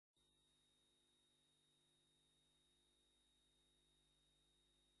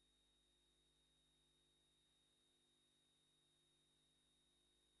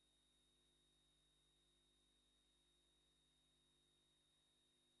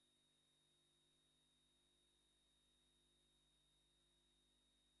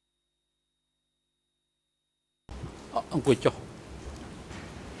អង្គុយចុះ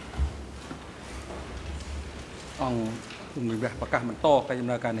អង្គគុំវិវៈប្រកាសបន្តកិច្ចដំ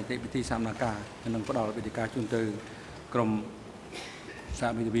ណើរការនីតិវិធីសម្ដែងការនិងផ្ដល់វិធីការជូនទៅក្រុមសហ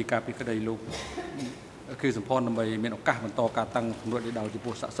វិទ្យាការពីក្តីលោកគឺសម្ព័ន្ធដើម្បីមានឱកាសបន្តការតាំងសម្រួលដោយចំ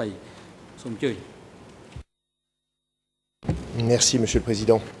ពោះសាក់សីសូមអញ្ជើញ Merci, Monsieur le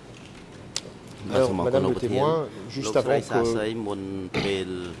Président. Alors, Madame le témoin, juste avant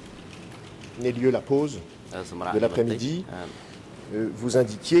n'ait lieu la pause de l'après-midi, vous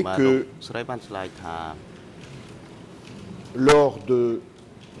indiquiez que lors de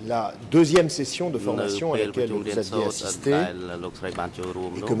la deuxième session de formation à laquelle vous aviez assisté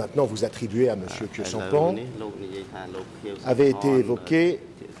et que maintenant vous attribuez à M. Kyosampan, avait été évoquée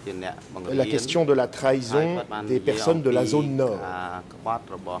la question de la trahison des personnes de la zone nord.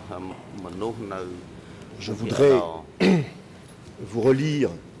 Je voudrais vous relire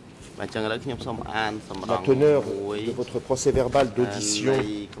la teneur de votre procès-verbal d'audition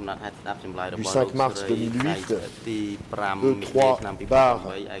du 5 mars 2008,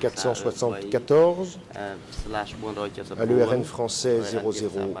 E3/474, à l'ERN français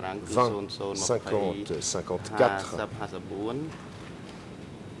 0020 50 54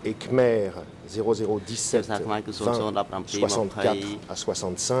 et Khmer 0017 20 64 à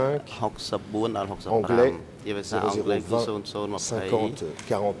 65, anglais 0020 50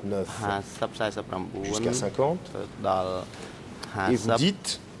 49 jusqu'à 50, et vous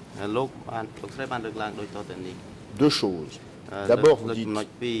dites deux choses. D'abord, vous dites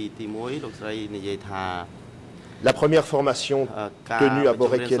la première formation tenue à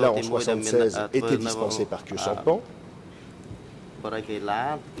Boré-Kéla en 1976 était dispensée par Kyosampan.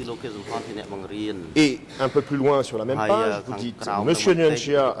 Et un peu plus loin sur la même page, vous dites Monsieur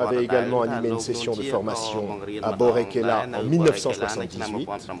Nyonchia avait également animé une session de formation à Boré-Kéla en 1978.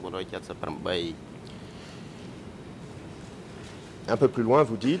 Un peu plus loin,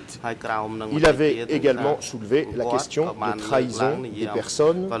 vous dites il avait également soulevé la question de trahison des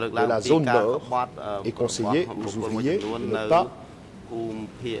personnes de la zone nord et conseillé aux ouvriers de ne pas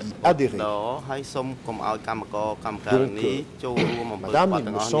y adhérer. Donc, Madame, il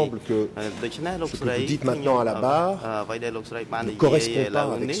me semble que ce que vous dites maintenant à la barre ne correspond pas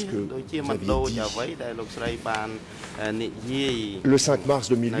avec ce que vous aviez dit le 5 mars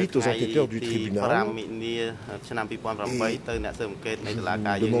 2008 aux enquêteurs du tribunal. Et je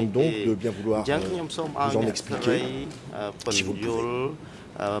vous demande donc de bien vouloir vous en expliquer, si vous le pouvez.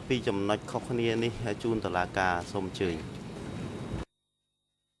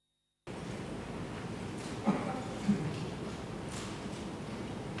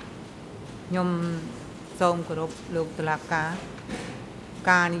 ខ្ញុំសូមគោរពលោកតុលាការ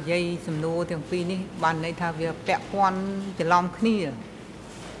ការនិយាយសំណួរទាំងពីរនេះបានន័យថាវាពាក់ព័ន្ធច្រឡំគ្នា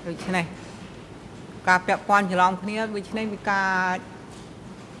ដូច្នេះការពាក់ព័ន្ធច្រឡំគ្នាដូច្នេះវាការ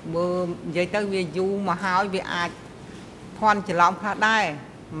បើនិយាយទៅវាយូរមកហើយវាអាចភ័ន្តច្រឡំខ្លះដែរ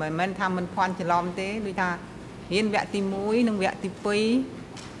មិនមែនថាមិនភ័ន្តច្រឡំទេដូចថារៀនវគ្គទី1និងវគ្គទី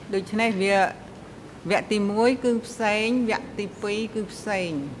2ដូច្នេះវាវគ្គទី1គឺផ្សេងវគ្គទី2គឺផ្សេង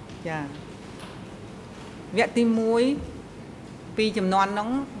ចា វគ្គទី1ពីចំនួនហ្នឹង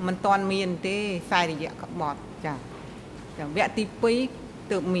មិនទាន់មានទេខ្សែរយៈក្បត់ចាចាវគ្គទី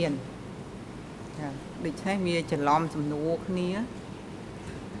2ទើបមានចាដូច្នេះវាច្រឡំសំណួរគ្នា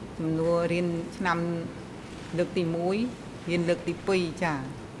សំណួររៀនឆ្នាំលើកទី1រៀនលើកទី2ចា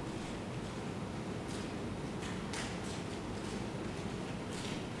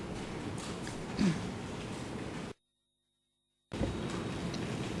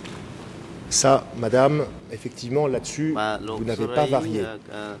Ça, Madame, effectivement, là-dessus, vous n'avez pas varié.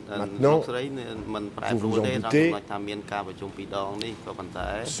 Maintenant, vous vous en doutez,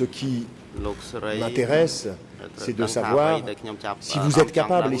 ce qui m'intéresse, c'est de savoir si vous êtes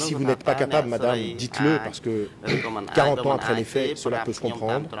capable, et si vous n'êtes pas capable, Madame, dites-le, parce que 40 ans après les faits, cela peut se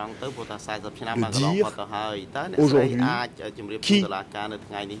comprendre, de dire aujourd'hui qui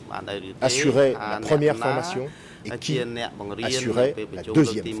assurait la première formation et qui assurait la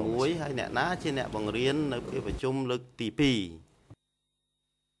deuxième formation.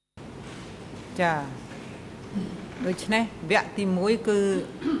 ចាដូច្នេះវគ្គទី1គឺ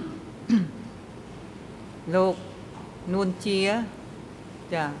លោកនួនជា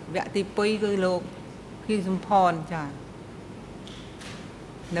ចាវគ្គទី2គឺលោកខៀវសំផនចា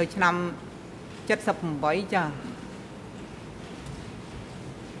នៅឆ្នាំ78ចា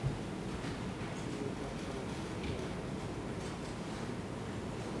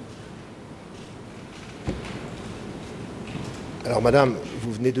Alors, Madame,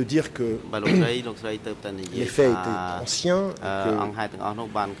 vous venez de dire que les faits étaient anciens, que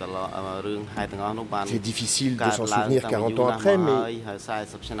c'est difficile de s'en souvenir 40 ans après, mais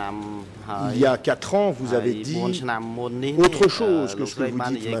il y a 4 ans, vous avez dit autre chose que ce que vous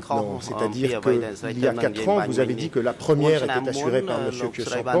dites maintenant. C'est-à-dire qu'il y a 4 ans, vous avez dit que la première était assurée par M. Khieu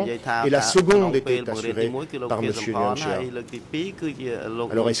Samphan et la seconde était assurée par M. Nguyen Chia.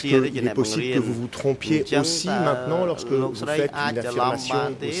 Alors, est-ce qu'il est possible que vous vous trompiez aussi maintenant lorsque vous faites une affirmation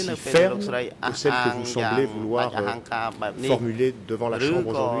aussi ferme que celle que vous semblez vouloir formuler devant la Chambre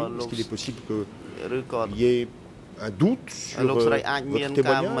aujourd'hui? Est-ce qu'il est possible qu'il y ait un doute sur votre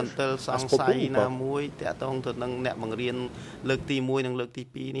témoignage à ce propos ou pas?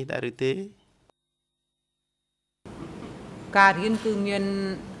 ការរៀនគឺមាន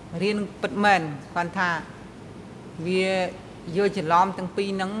រៀនពិតមែនគាត់ថាវាយកច្រឡំទាំងពីរ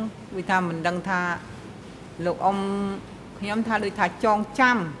ហ្នឹងវាថាមិនដឹងថាលោកអ៊ំខ្ញុំថាដូចថាចង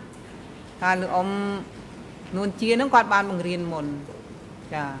ចាំថាលោកអ៊ំនួនជាហ្នឹងគាត់បានបង្រៀនមុន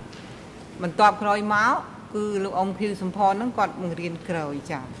ចាបន្ទាប់ក្រោយមកគឺលោកអ៊ំខៀវសំផនហ្នឹងគាត់បង្រៀនក្រោយ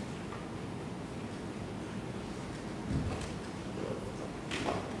ចា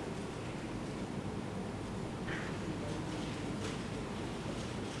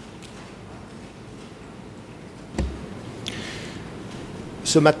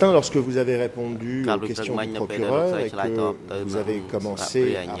Ce matin, lorsque vous avez répondu aux questions du procureur et que vous avez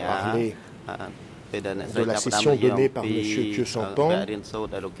commencé à parler de la session donnée par M. Khieu Samphan,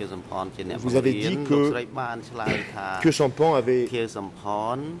 vous avez dit que Khieu Samphan avait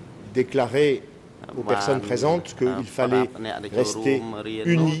déclaré aux personnes présentes qu'il fallait rester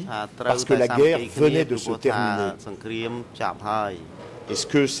unis parce que la guerre venait de se terminer. Est-ce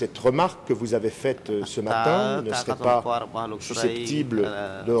que cette remarque que vous avez faite ce matin ne serait pas susceptible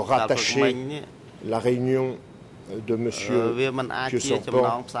de rattacher la réunion de M. Khieu Samphan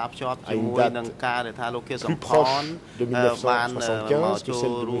à une date plus proche de 1975 que celle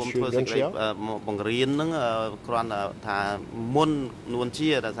de M. Nguyen Chia?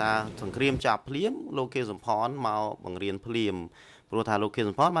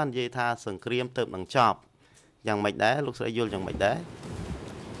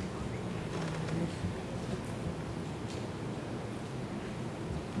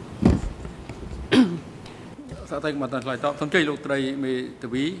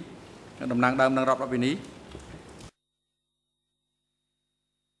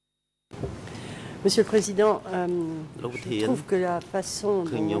 Monsieur le Président, je trouve que la façon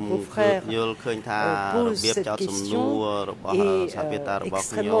dont mon confrère pose cette question est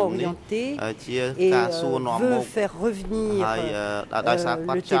extrêmement orientée et veut faire revenir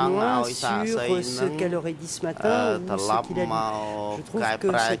le témoin sur ce qu'elle aurait dit ce matin ou ce qu'il a dit. Je trouve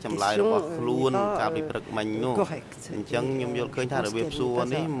que cette question n'est pas correcte.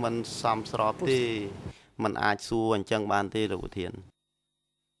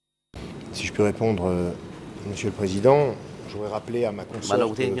 Si je peux répondre, Monsieur le Président, je voudrais rappeler à ma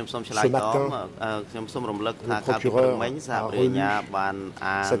consoeur que ce matin, le procureur a relu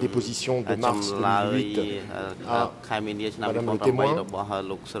sa déposition de mars 2008 à Madame le témoin,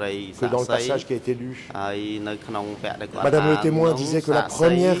 que dans le passage qui a été lu, Madame le témoin disait que la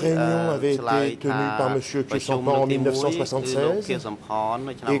première réunion avait été tenue par M. Khieu Samphan en 1976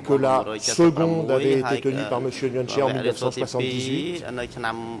 et que la seconde avait été tenue par M. Nguyen Chia en 1978.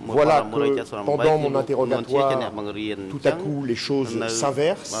 Voilà que pendant mon interrogatoire, tout à coup, les choses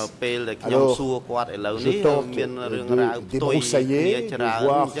s'inversent. Alors, je tente de débroussailler, de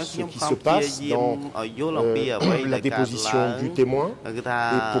voir ce qui se passe dans la déposition du témoin. Et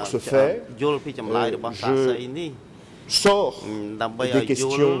pour ce faire, je sors des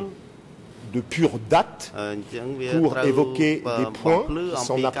questions de pure date pour évoquer des points qui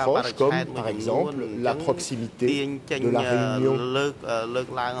s'en approchent, comme par exemple la proximité de la réunion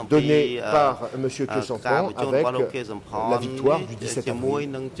donnée par M. Khieu Samphan avec la victoire du 17 avril,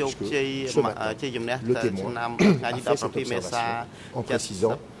 puisque ce matin, le témoin a fait cette observation en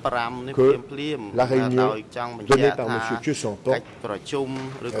précisant que la réunion donnée par M. Khieu Samphan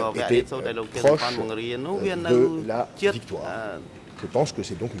était proche de la victoire. Je pense que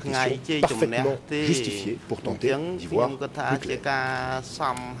c'est donc une question parfaitement justifiée pour tenter d'y voir plus clair.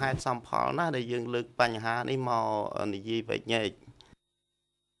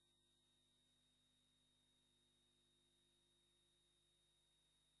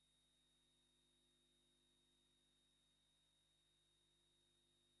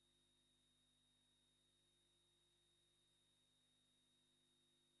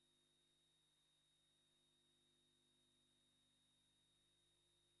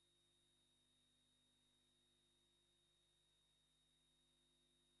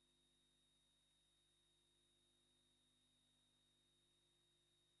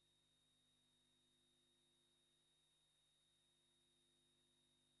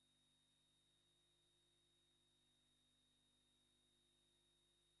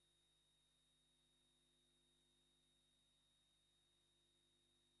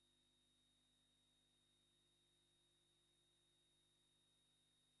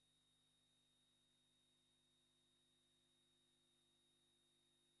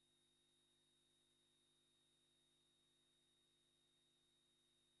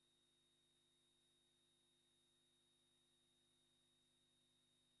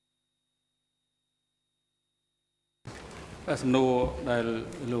 សំណួរដែល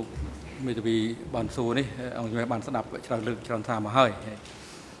លោកមេធាវីបានសួរនេះអង្គជំរះបានស្ដាប់ច្រើនលើកច្រើនសារមកហើយ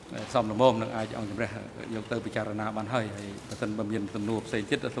សំលមមនឹងអាចអង្គជំរះយកទៅពិចារណាបានហើយបើសិនបើមានសំណួរផ្សេង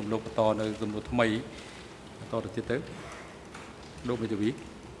ទៀតសូមលោកបន្តនៅសំណួរថ្មីបន្តទៅទៀតទៅលោកមេធាវី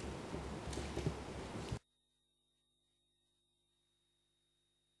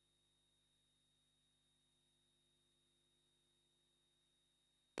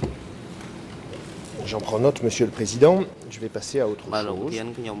J'en prends note, Monsieur le Président. Je vais passer à autre chose.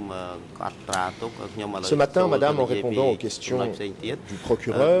 Ce matin, Madame, en répondant aux questions du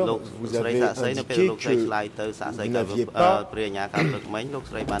procureur, vous avez indiqué que vous n'aviez pas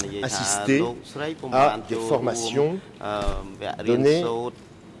assisté à des formations données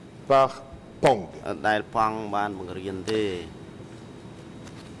par Pang.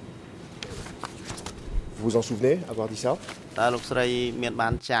 Vous vous en souvenez avoir dit ça? តើលោកស្រីមានបា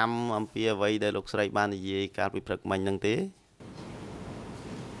នចាំអំពីអ្វីដែលលោកស្រីបាននិយាយកាលពីព្រឹកមិញហ្នឹងទេ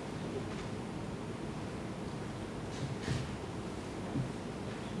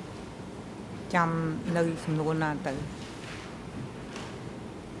ចាំនៅសំណួរណាទៅ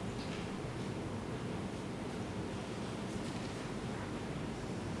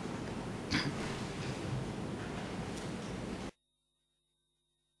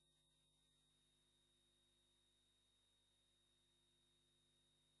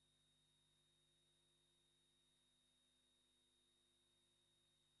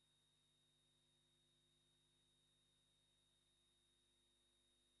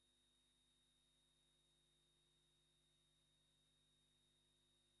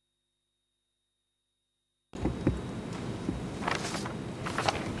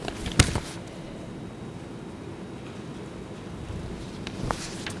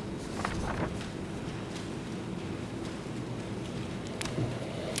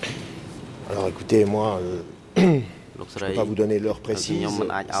Alors écoutez, moi, je ne peux pas vous donner l'heure précise. C'est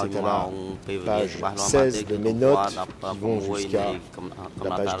à la page 16 de mes notes qui vont jusqu'à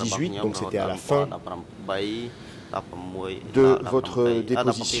la page 18, donc c'était à la fin de votre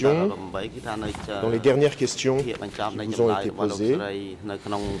déposition, dans les dernières questions qui vous ont été posées.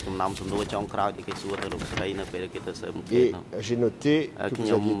 Et j'ai noté que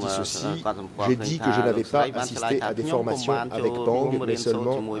vous aviez dit ceci: j'ai dit que je n'avais pas assisté à des formations avec Pang, mais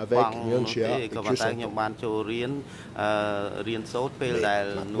seulement avec Nguyen Chia et Khieu Samphan.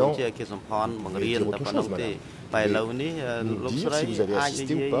 Maintenant, vous pouvez dire autre chose, madame. Nous dire si vous avez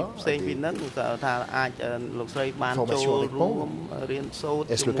assisté ou pas à des formations avec Pang.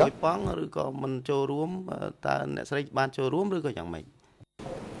 Est-ce le cas?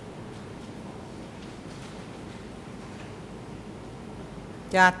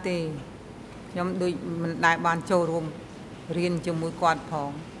 ចាទេខ្ញុំដូចមិនដែលបានចូលរួមរៀនជាមួយគាត់ផ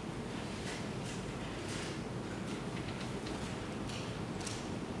ង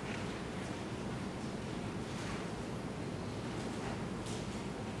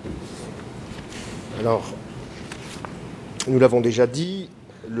Alors, nous l'avons déjà dit,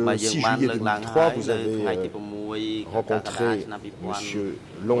 le 6 juillet 2003, vous avez rencontré M.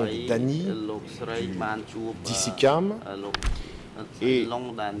 Long Dani du DICICAM et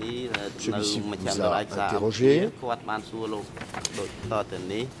celui-ci vous a interrogé.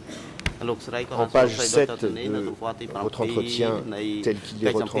 En page 7 de votre entretien, tel qu'il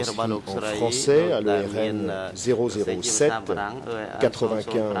est retranscrit en français, à l'ERN 007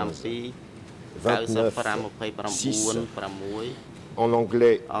 95 29 6, en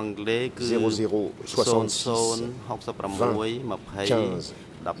anglais 0066 20 15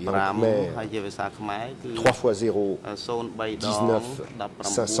 et en khmer 3 x 0 19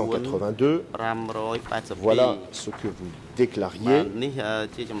 582. Voilà ce que vous déclariez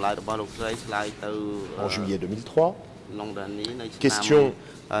en juillet 2003. Question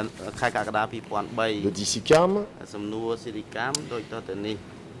de DICICAM.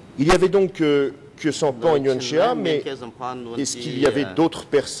 Il y avait donc Khieu Samphan et Nguyen Chia, mais est-ce qu'il y avait d'autres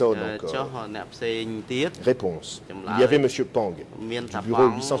personnes encore? Réponse. Il y avait M. Pang du bureau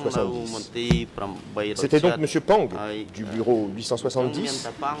 870. C'était donc M. Pang du bureau 870?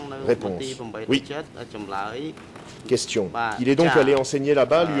 Réponse. Oui. Question. Il est donc allé enseigner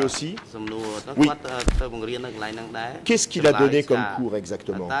là-bas lui aussi? Oui. Qu'est-ce qu'il a donné comme cours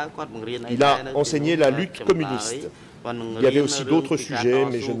exactement? Il a enseigné la lutte communiste. Il y avait aussi d'autres sujets,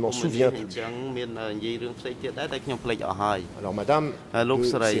 mais je ne m'en souviens plus. Alors, madame,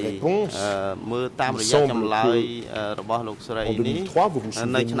 ces réponses, il semble qu'en 2003, vous vous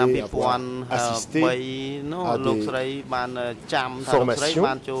souveniez avoir assisté à des formations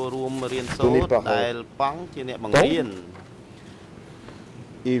données par Pang.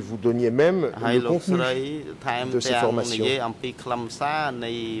 et vous donniez même le contenu de ces formations.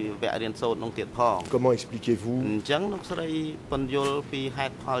 Comment expliquez-vous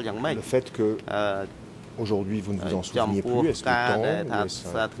le fait que aujourd'hui vous ne vous en souveniez plus? Est-ce le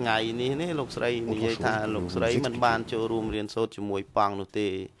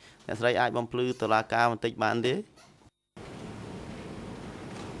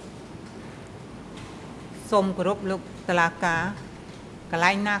temps ou est-ce cái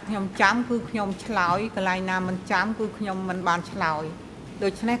lai na nhom chám cứ nhom chlói cái lai na mình chám cứ nhom mình bàn chlói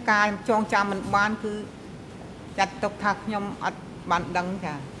đôi chân cái chong chám mình bàn cứ chặt tóc thạc nhom ắt bàn đắng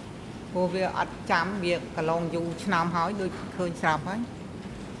cả cô việc ắt chám việc cả lòng dù nam hỏi đôi khơi sạp ấy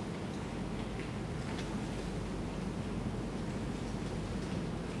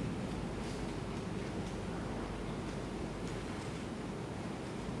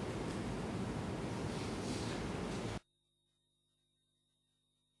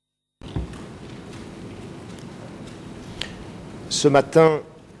Ce matin,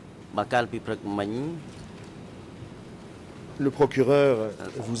 le procureur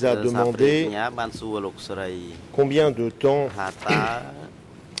vous a demandé combien de temps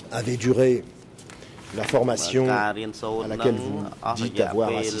avait duré la formation à laquelle vous dites avoir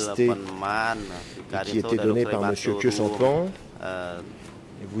assisté et qui était donnée par M. Khieu Samphan.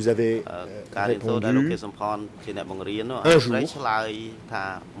 Et vous avez répondu 1 jour.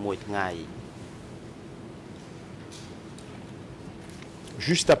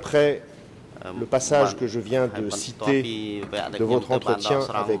 Juste après le passage que je viens de citer de votre entretien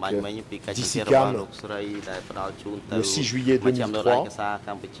avec Disicam le 6 juillet 2003,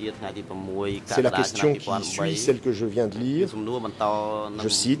 c'est la question qui suit celle que je viens de lire. Je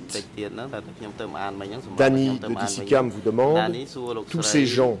cite, Dany de Disicam vous demande, tous ces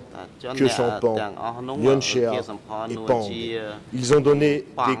gens, Khieu Samphan, Nguyen Chea et Pang, ils ont donné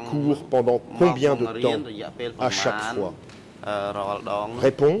des cours pendant combien de temps à chaque fois?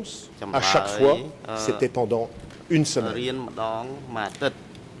 Réponse, à chaque fois, c'était pendant une semaine.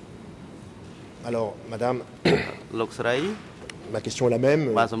 Alors, madame, ma question est la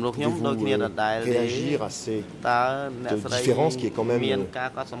même. Pouvez-vous réagir à ces différences qui est quand même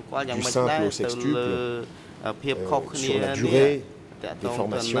du simple au sextuple sur la durée des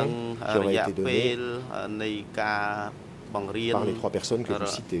formations qui auraient été données par les 3 personnes que vous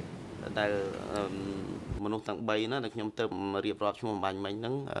citez? មនុស្សទាំង3ណាដែលខ្ញុំទៅរៀបរាប់ឈ្មោះបាញ់មិញហ្នឹ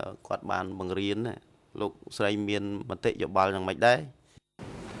ងគាត់បានបង្រៀនលោកស្រីមានមតិយោបល់យ៉ាងម៉េចដែរ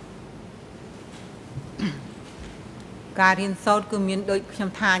ការរៀនសូត្រគឺមានដូចខ្ញុំ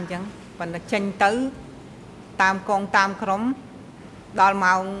ថាអញ្ចឹងប៉ុន្តែចេញទៅតាមកងតាមក្រុមដល់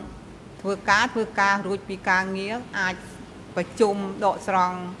ម៉ោងធ្វើការរួចពីការងារអាចប្រជុំដកស្រ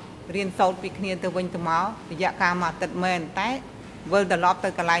ង់រៀនសូត្រពីគ្នាទៅវិញទៅមករយៈកាលមួយអាទិត្យមែនតែវិលត្រឡប់ទៅ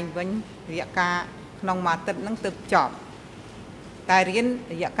កន្លែងវិញរយៈកាលក្នុងមួយអាទិត្យហ្នឹងទើបចប់តែរៀន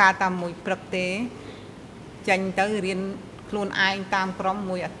រយៈកាលតាមមួយព្រឹកទេចេញទៅរៀនខ្លួនឯងតាមក្រុម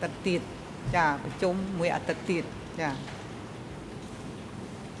មួយអាទិត្យទៀតចាប្រជុំមួយអាទិត្យទៀតចា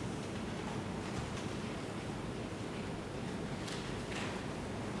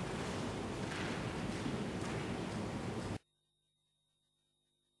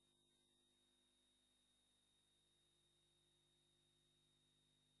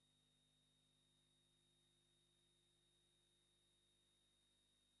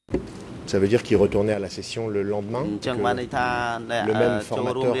Ça veut dire qu'il retournait à la session le lendemain, que le même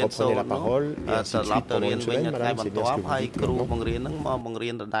formateur reprenait la parole, et ainsi de suite pendant une semaine, madame, c'est bien ce que vous dites maintenant.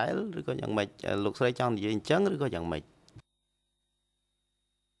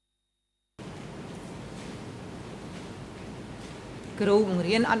 គ្រូបង្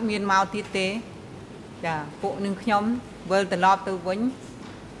រៀនអត់មានមកទៀតទេចាពួកនឹងខ្ញុំវិលត្រឡប់ទៅវិញ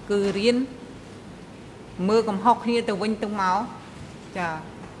គឺរៀនមើលកំហុសគ្នាទៅវិញទៅមកចា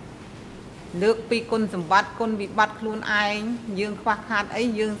លើកពីគុណសម្បត្តិគុណវិបត្តិខ្លួនឯងយើងខ្វះខាតអី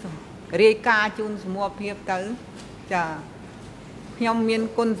យើងរាយការណ៍ជូនសមូហភាពទៅចាខ្ញុំមាន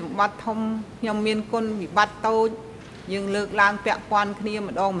គុណសម្បត្តិធំខ្ញុំមានគុណវិបត្តិតូចយើងលើកឡើងពាក់ព័ន្ធគ្នា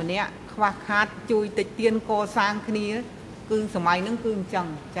ម្ដងម្នាក់ខ្វះខាតជួយតិចទៀនកសាងគ្នាគឺសម័យហ្នឹងគឺអញ្ចឹង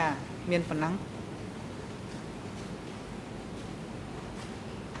ចាមានប៉ុណ្ណឹង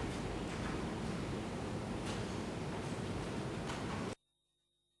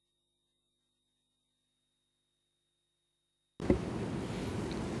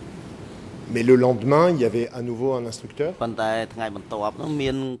Mais le lendemain, il y avait à nouveau un instructeur. ប៉ុន្តែថ្ងៃបន្ទាប់នោះ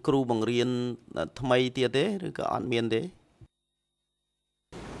មានគ្រូបង្រៀនថ្មីទៀតទេឬក៏អត់មានទេ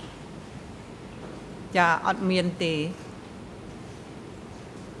ចាអត់មានទេ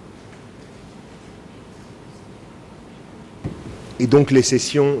Et Et donc les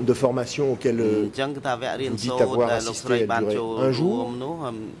sessions de formation auxquelles vous dites avoir assisté, elles duraient un jour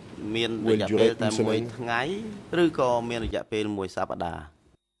ou elles duraient une semaine?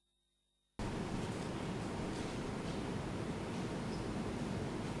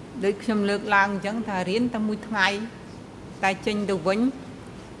ដូចខ្ញុំលើកឡើងអញ្ចឹងថារៀនតែមួយថ្ងៃតែចេញទៅវិញ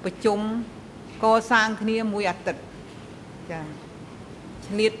ប្រជុំកសាងគ្នាមួយអាទិត្យចា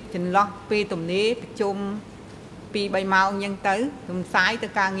ឆ្លៀតចន្លោះពេលទំនេរប្រជុំ 2-3 ម៉ោងអញ្ចឹងទៅរំសាយទៅ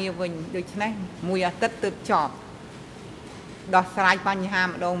ការងារវិញដូច្នេះមួយអាទិត្យទើបចប់ដោះស្រាយបញ្ហា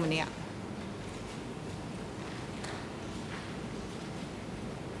ម្ដងម្នាក់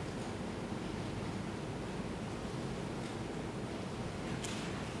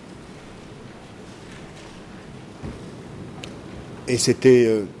Et c'était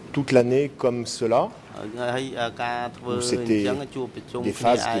toute l'année comme cela? Ou c'était des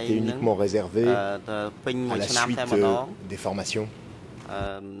phases qui étaient uniquement réservées à la suite des formations?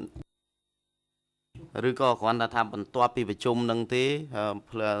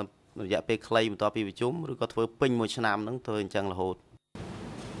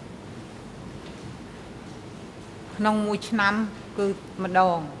 Nông mùi năm cứ mà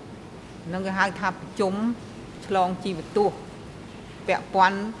đòn nâng cái hai tháp chúng chlong chi vật tu vẹn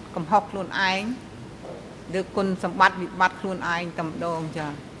quan cầm học luôn anh được con sắm bắt bị bắt luôn anh tầm đòn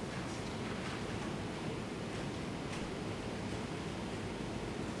chờ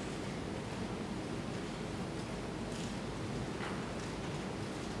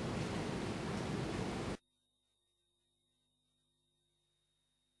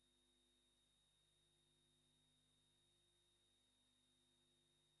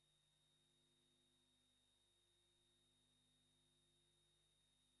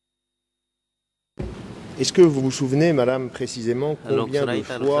Est-ce que vous vous souvenez, Madame, précisément combien de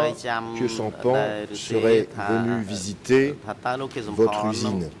fois M. Sampan serait venu visiter votre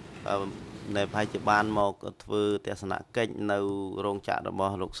usine? ដែលប្រហែលជាបានមកធ្វើទស្សនកិច្ចនៅរោងចក្ររប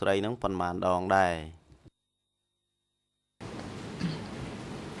ស់លោកស្រីហ្នឹងប៉ុន្មានដងដែរ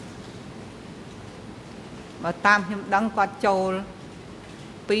បើតាមខ្ញុំដឹងគាត់ចូល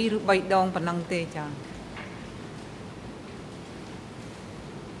2 ឬ 3 ដងប៉ុណ្ណឹងទេចា៎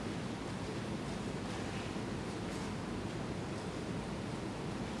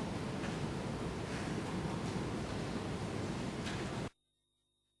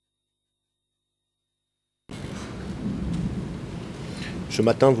Ce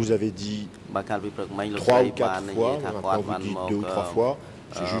matin, vous avez dit 3 ou 4 fois, maintenant vous dites 2 ou 3 fois.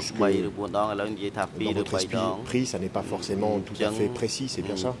 C'est juste que dans votre esprit, ça n'est pas forcément tout à fait précis, c'est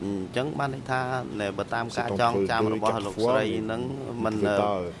bien ça? C'est entre 2 et 4 fois, mais vous ne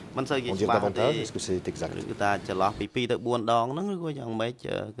pouvez pas en dire davantage, est-ce que c'est exact? ចន្លោះពី 2 ទៅ 4 ដងហ្នឹងឬក៏យ៉ាងម៉េច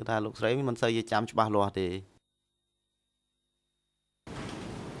គឺថាលោកស្រីមិនសូវជាចាំច្បាស់លាស់ទេ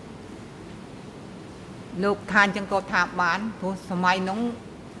លោកថាអញ្ចឹងក៏ថាបានព្រោះសម័យនោះ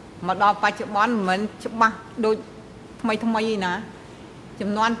មកដល់បច្ចុប្បន្នមិនច្បាស់ដូចថ្មីថ្មីណាចំ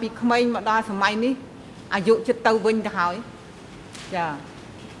នួនពីក្មេងមកដល់សម័យនេះអាយុចិត្តទៅវិញទៅហើយចា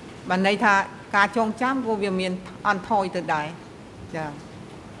បានន័យថាការចងចាំក៏វាមានអន់ថយទៅដែរចា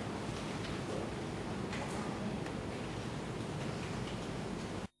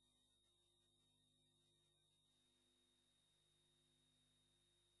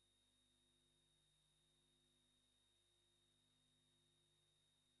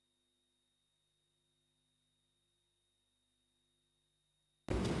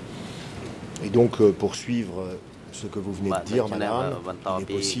Et donc, pour suivre ce que vous venez de dire, Madame, il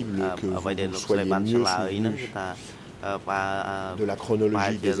est possible que vous soyez mieux souvenu de la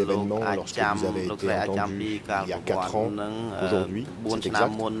chronologie des événements lorsque vous avez été entendu il y a 4 ans aujourd'hui. C'est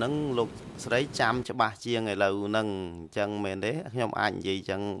exact?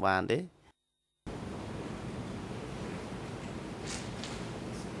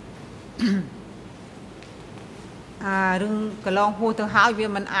 រឿងកន្លងហួសទៅហើយវា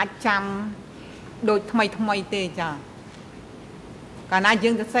មិនអាចចាំដូចថ្មីថ្មីទេចាកាលណាយើ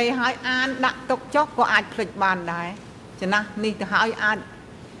ងទៅសេឲ្យអានដាក់ទុកចុះក៏អាចភ្លេចបានដែរចំណាស់នេះទៅហើយអាច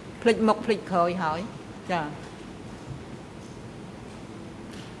ភ្លេចមុខភ្លេចក្រោយហើយចា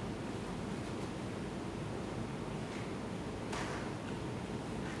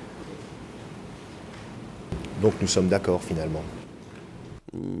Donc nous sommes d'accord finalement.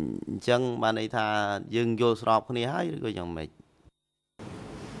 អញ្ចឹងបានន័យថាយើងយល់ស្របគ្នាហើយឬក៏យ៉ាងម៉េច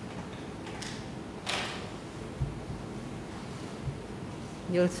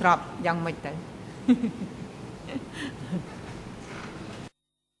យល់ស្របយ៉ាងម៉េចទៅ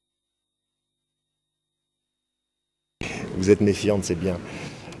Vous êtes méfiante, c'est bien.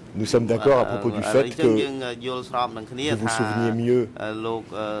 Nous sommes d'accord à propos du fait que vous vous souveniez mieux en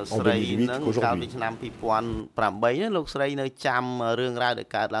 2008 qu'aujourd'hui.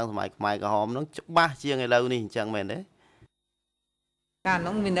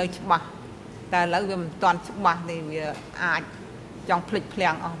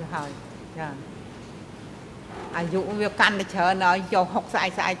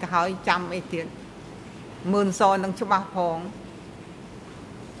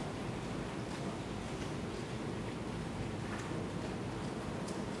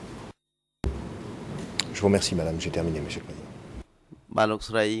 Je vous remercie, madame. J'ai terminé, monsieur le président. បាទលោក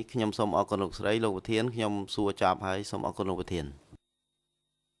ស្រីខ្ញុំសូមអរគុណលោកស្រីលោកប្រធានខ្ញុំសួរចប់ហើយសូមអរគុណលោកប្រធាន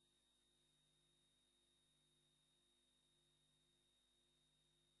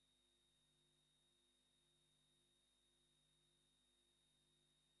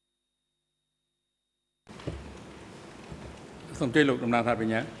សូមជម្រាបលោកដំណើរថាប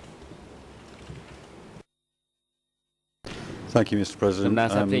ញ្ញា Thank you, Mr. President.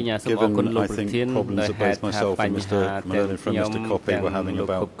 Given, I think, problems that both myself and Mr. Malone from Mr. Koppe were having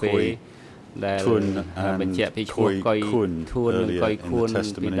about Koi Thun and Koi Kun earlier in the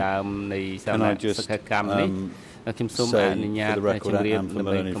testimony, can I just say for the record and for the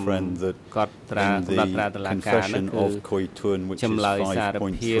Malone friend that in the confession of Koi Thun, which is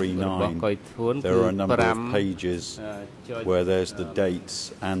 5.39, there are a number of pages where there's the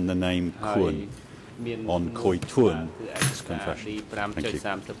dates and the name Kun on Koi Thun confession. Thank you.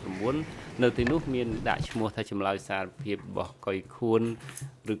 នៅទីនោះមានដាក់ឈ្មោះថាចម្លើយសារភាពរបស់កុយខួន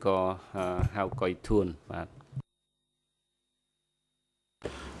ឬក៏ហៅកុយធួនបាទ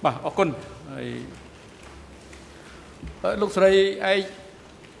បាទអរគុណហើយលោកស្រីឯក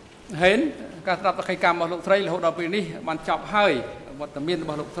ហេនការស្ដាប់សកម្មកម្មរបស់លោកស្រីរហូតដល់ពេលនេះបានចប់ហើយវត្តមានរ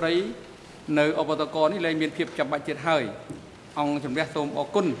បស់លោកស្រីនៅអបតកនេះលែងមានភាពចាំបាច់ទៀតហើយអង្គជំនះសូមអរ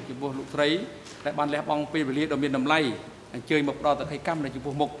គុណចំពោះលោកស្រីដែលបានលះបង់ពេលវេលាដ៏មានតម្លៃអញ្ជើញមកផ្ដល់សកម្មកម្មនៅចំ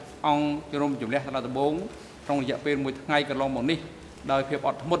ពោះមុខអង្គជំនុំជម្រះសាលាដំបងក្នុងរយៈពេលមួយថ្ងៃកន្លងមកនេះដោយភាពអ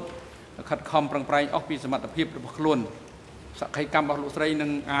ត់ធ្មត់ខិតខំប្រឹងប្រែងអស់ពីសមត្ថភាពរបស់ខ្លួនសកម្មកម្មរបស់លោកស្រីនឹ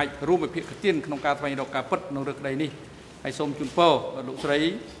ងអាចរួមវិភាគទានក្នុងការស្វែងរកការពិតនៅរឿងក្តីនេះហើយសូមជូនពរលោកស្រី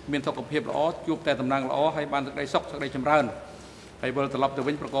មានសុខភាពល្អជួបតែតំណែងល្អហើយបានសេចក្តីសុខសេចក្តីចម្រើនហើយវិលត្រឡប់ទៅ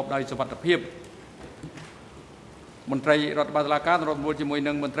វិញប្រកបដោយសុវត្ថិភាពមន្ត្រីរដ្ឋបាលតុលាការរដ្ឋមន្ត្រីជាមួយ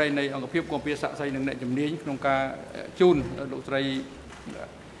នឹងមន្ត្រីនៃអង្គភាពគម្ពីរសាក់សីនិងអ្នកជំនាញក្នុងការជូនលោកស្រី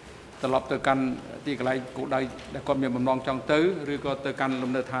ត្រឡប់ទៅកាន់ទីកន្លែងគោលដៅដែលគាត់មានបំណងចង់ទៅឬក៏ទៅកាន់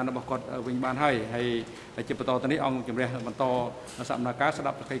លំនៅឋានរបស់គាត់វិញបានហើយជាបន្តទៅនេះអង្គជំរះបន្តសកម្មភាពស្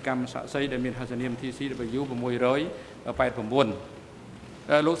ដាប់សកម្មសាក់សីដែលមានហត្ថនាម TCW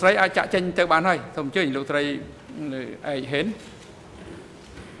 689លោកស្រីអាចចាក់ចេញទៅបានហើយសូមអញ្ជើញលោកស្រីឯកហេន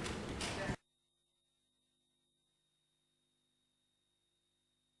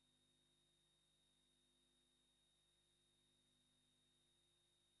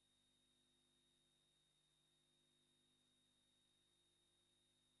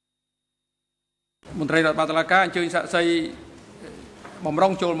មន្ត្រីរដ្ឋបាលតុលាការអញ្ជើញសាក់សីបំរុ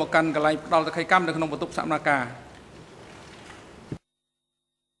ងចូលមកកាន់កន្លែងផ្ដាល់សក្ខីកម្មនៅក្នុងបន្ទប់សកម្មភាព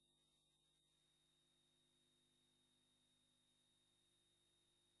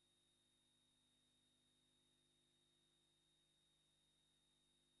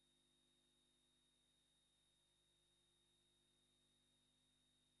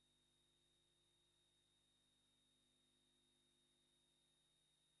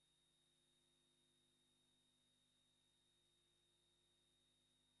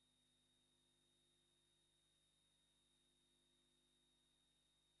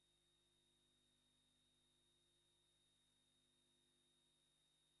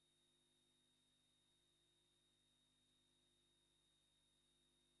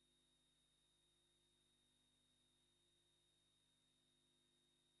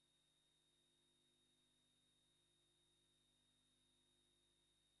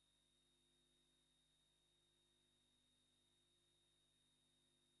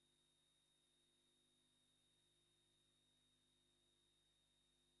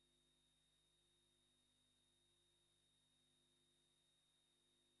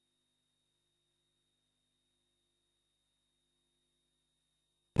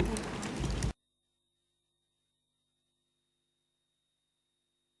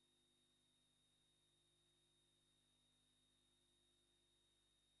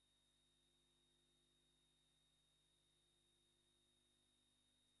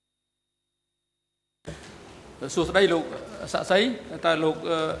សួស្តីលោកសាក់សីតើលោក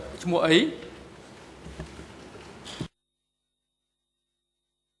ឈ្មោះអី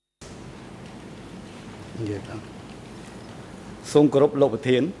សូមគោរពលោកប្រ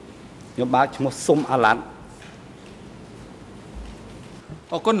ធាន ខ្ញុំបាទឈ្មោះស៊ុំអាឡាត់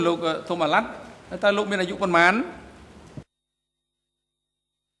អរគុណលោកស៊ុំអាឡាត់តើលោកមានអាយុប៉ុន្មាន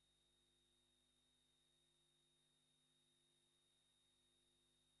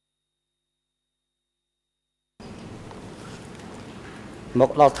ម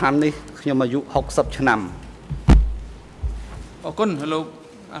កដល់ឋាននេះខ្ញុំអាយុ60ឆ្នាំអរគុណលោក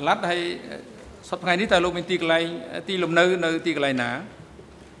អាឡាត់ហើយសប្តាហ៍នេះតើលោកមានទីកន្លែងទីលំនៅនៅទីកន្លែងណា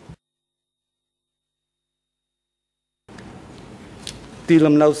ទី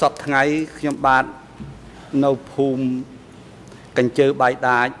លំនៅសប្តាហ៍ថ្ងៃខ្ញុំបាទនៅភូមិកញ្ជើបាយ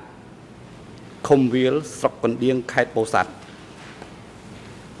ដាចឃុំវាលស្រុកកណ្ដៀងខេត្តពោធិ៍សាត់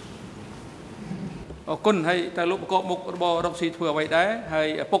អរគុណហើយតើលោកប្រកបមុខរបររកស៊ីធ្វើអ្វីដែរហើយ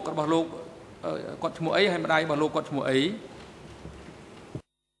ឪពុករបស់លោកគាត់ឈ្មោះអីហើយម្ដាយរបស់លោកគាត់ឈ្មោះអី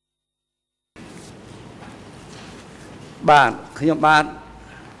បាទខ្ញុំបាទ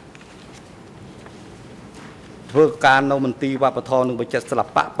ធ្វើការនៅមន្ទីរវប្បធម៌និងវិចិត្រសិល្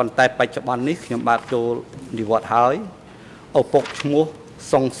បៈប៉ុន្តែបច្ចុប្បន្ននេះខ្ញុំបាទចូលនិវត្តន៍ហើយឪពុកឈ្មោះ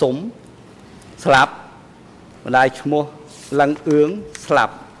សុងសុំស្លាប់ម្ដាយឈ្មោះលឹងអឿងស្លា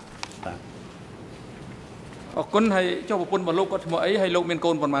ប់អរគុណហើយចុះប្រពន្ធរបស់លោកគាត់ឈ្មោះអីហើយលោកមាន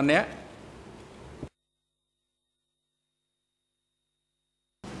កូនប៉ុន្មាននាក់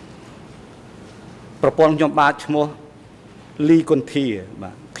ប្រពន្ធខ្ញុំបាទឈ្មោះលីគុនធាបា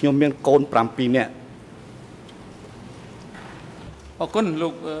ទខ្ញុំមានកូន7នាក់អរគុណលោ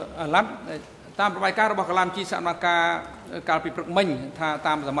កអាឡាត់តាមរបាយការណ៍របស់កលាមជីសកម្មការកាលពីព្រឹកមិញថា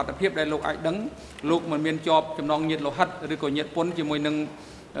តាមសមត្ថភាពដែលលោកអាចដឹងលោកមិនមានជាប់ចំណងញាតិលោហិតឬក៏ញាតិពន្ធជាមួយនឹង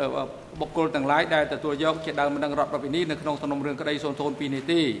បុគ្គលទាំងឡាយដែលទទួលយកជាដើមមិនដឹងរដ្ឋប្រវេណីនៅក្នុងសំណុំរឿងក្តី002នេះ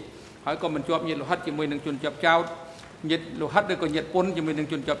ទេហើយក៏មិនជាប់ញាតិលោហិតជាមួយនឹងជនជាប់ចោតញាតិលោហិតឬក៏ញាតិពន្ធជាមួយនឹង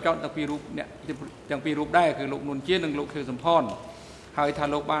ជនជាប់ចោតទាំងពីររូបអ្នកទាំងពីររូបដែរគឺលោកនួនជានិងលោកខៀវសំផនហើយថា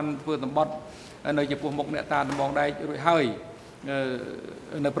លោកបានធ្វើសម្បត្តិនៅចំពោះមុខអ្នកតាដំបងដែករួចហើយ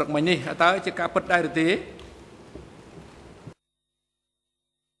នៅព្រឹកមិញនេះតើជាការពិតដែរឬទេ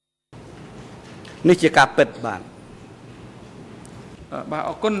នេះជាការពិតបាទបាទ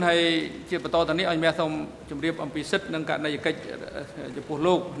អរគុណហើយជាបន្តទៅនេះឲ្យមេសូមជម្រាបអំពីសិទ្ធិនិងករណីកិច្ចចំពោះ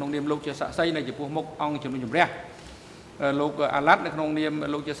លោកក្នុងនាមលោកជាសាក្សីនៅចំពោះមុខអង្គជំនុំជម្រះលោកអាឡាត់នៅក្នុងនាម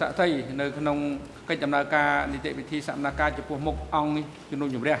លោកជាសាក្សីនៅក្នុងកិច្ចដំណើរការនីតិវិធីសកម្មភាពចំពោះមុខអង្គជំនុំ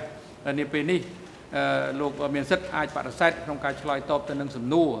ជម្រះនាពេលនេះលោកមានសិទ្ធិអាចបដិសេធក្នុងការឆ្លើយតបទៅនឹងសំ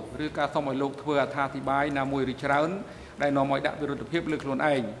ណួរឬការសុំឲ្យលោកធ្វើអត្ថាធិប្បាយណាមួយឬច្រើនដែលនាំឲ្យដាក់វិរុទ្ធភាពលើខ្លួន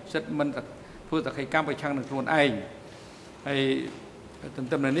ឯងសិទ្ធិមិនធ្វើសកម្មកម្មប្រឆាំងនឹងខ្លួនឯងហើយទន្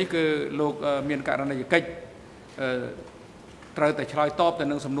ទឹមនឹងនេះគឺលោកមានករណីកិច្ចត្រូវតែឆ្លើយតបទៅ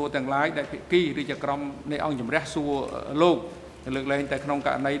នឹងសំណួរទាំងឡាយដែលភាគីឬជាក្រុមនៃអង្គជំរះសួរលោកលើកលែងតែក្នុងក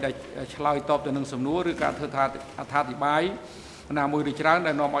រណីដែលឆ្លើយតបទៅនឹងសំណួរឬការធ្វើអត្ថាធិប្បាយណាមួយឬច្រើន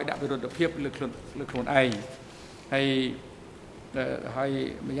ដែលនាំឲ្យដាក់វិរុទ្ធភាពលើខ្លួនឯងហើយ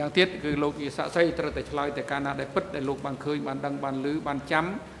ម្យ៉ាងទៀតគឺលោកជាសាក្សីត្រូវតែឆ្លើយតែការណាដែលពិតដែលលោកបានឃើញបានដឹងបានឮបានចាំ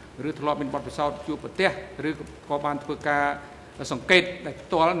ឬធ្លាប់មានបទពិសោធន៍ជួបប្រទះឬក៏បានធ្វើការសង្កេតដែលផ្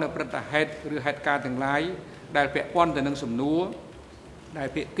ទាល់នៅព្រឹត្តិហេតុឬហេតុការណ៍ទាំងឡាយដែលពាក់ព័ន្ធទៅនឹងសំណួរដែល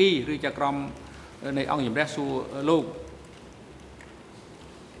ភាគីឬជាក្រុមនៃអង្គជំរះសួរលោក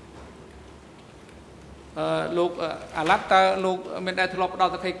លោកអាឡាត់តើលោកមានដែលធ្លាប់ផ្ដ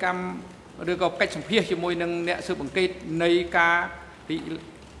ល់សក្ខីកម្មឬក៏កិច្ចសម្ភាសជាមួយនឹងអ្នកស៊ើបអង្កេតនៃការ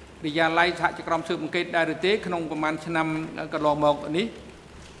រិយាល័យសហជីវកម្មស៊ើបអង្កេតដែរឬទេក្នុងប្រមាណឆ្នាំកន្លងមកនេះ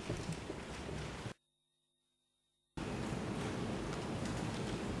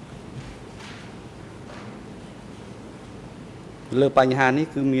លើបញ្ហានេះ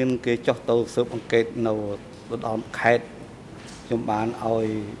គឺមានគេចោះទៅស៊ើបអង្កេតនៅដល់ខេត្តខ្ញុំបានឲ្យ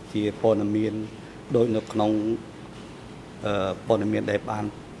ជាព័ត៌មានដោយនៅក្នុងព័ត៌មានដែលបាន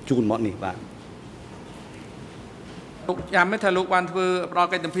ជូនមកនេះបាទលោកចាំទេថាលោកបានធ្វើផ្ដល់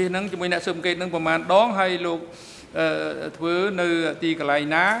កិច្ចសម្ភាសនឹងជាមួយអ្នកស៊ើបអង្កេតនឹងប្រមាណដងហើយលោកធ្វើនៅទីកន្លែង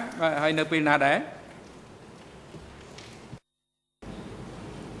ណាហើយនៅពេលណាដែរ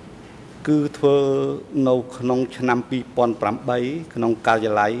គឺធ្វើនៅក្នុងឆ្នាំ2008ក្នុងការិ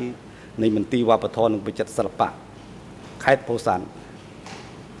យាល័យនៃមន្ទីរវប្បធម៌និងវិចិត្រសិល្បៈខេត្តពោធិ៍សាត់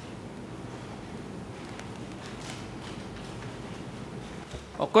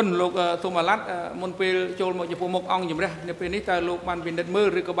អរគុណលោកស៊ុំអាឡាត់មុនពេលចូលមកចំពោះមុខអង្គជំរះនៅពេលនេះតើលោកបានពិនិត្យមើល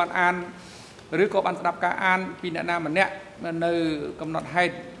ឬក៏បានអានឬក៏បានស្ដាប់ការអានពីអ្នកណាម្នាក់នៅកំណត់ហេ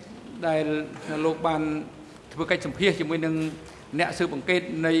តុដែលលោកបានធ្វើកិច្ចសម្ភាសជាមួយនឹងអ្នកស៊ើបអង្កេត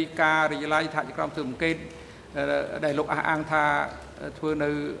នៃការរិយាល័យសហជីវកម្មស៊ើបអង្កេតដែលលោកអះអាងថាធ្វើនៅ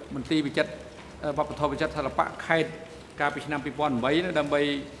មន្ទីរវិចិត្រវប្បធម៌វិចិត្រសិល្បៈខេត្តកាលពីឆ្នាំ2008ដើម្បី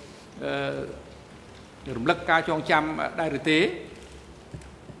រំលឹកការចងចាំដែរឬទេ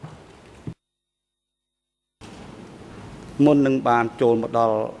មុននឹងបានចូលមកដ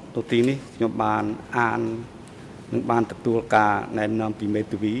ល់ទូទីនេះខ្ញុំបានអាននឹងបានទទួលការណែនាំពីមេ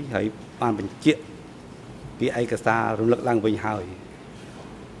ធាវីហើយបានបញ្ជាក់ពីឯកសាររំលឹកឡើងវិញហើយ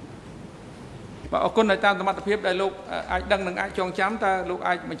បាទអរគុណដែលតាមសមត្ថភាពដែលលោកអាចដឹងនិងអាចចងចាំតើលោក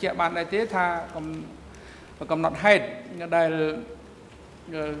អាចបញ្ជាក់បានដែរទេថាកំណត់ហេតុដែល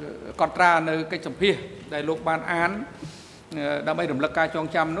កត់ត្រានៅកិច្ចសម្ភាសដែលលោកបានអានដើម្បីរំលឹកការចង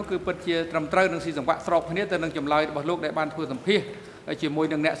ចាំនោះគឺពិតជាត្រឹមត្រូវនឹងស៊ីសង្វាក់ស្របគ្នាទៅនឹងចម្លើយរបស់លោកដែលបានធ្វើសម្ភាសជាមួយ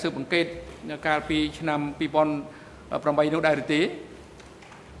នឹងអ្នកស៊ើបអង្កេតកាលពីឆ្នាំ2008នោះដែរឬទេ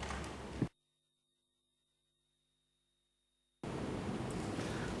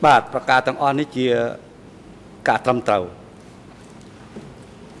បាទប្រកាសទាំងអស់នេះជាការត្រឹមត្រូវ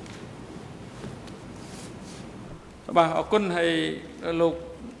បាទអរគុណហើយលោក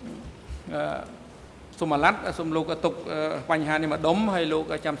សូមអាឡ័តសូមលោកទុកបញ្ហានេះមកដុំហើយលោក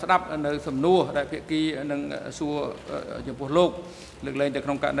ចាំស្ដាប់នៅសំណួរដែលភាគីនឹងសួរចំពោះលោកលើកលែងទៅក្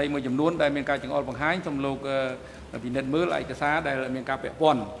នុងករណីមួយចំនួនដែលមានការចង្អុលបង្ហាញសូមលោកពិនិត្យមើលឯកសារដែលមានការពាក់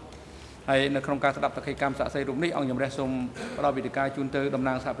ព័ន្ធហើយនៅក្នុងការស្ដាប់សក្ខីកម្មសាក់សីរូបនេះអង្គជំរះសូមផ្ដល់វិធានការជូនទៅតំ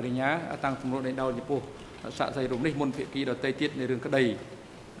ណាងសហប្រញ្ញាតាំងសម្រួលដេញដោលចំពោះសាក់សីរូបនេះមុនភាគីដទៃទៀតในរឿងក្តី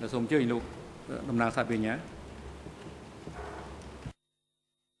សូមអញ្ជើញលោកតំណាងសហប្រញ្ញា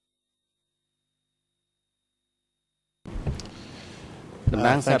តំ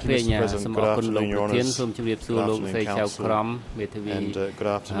ណាងសហប្រញ្ញាសូមអរគុណលោកប្រធានសូមជម្រាបសួរលោកស្រីចៅក្រមមេធាវី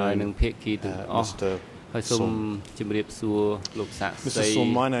ហើយនិងភាគីទាំងអស់ហើយសូមជម្រាបសួរលោកសាក់សីសូម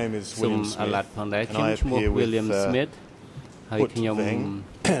អាឡាត់ផងដែរខ្ញុំឈ្មោះ William Smith ហើយខ្ញុំ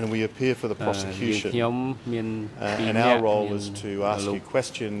and we appear for the prosecution ខ្ញុំមានពីរ and our role is to ask you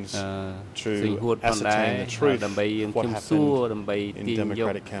questions to ascertain the truth ដើម្បីយើងខ្ញុំសួរដើម្បីទាញយក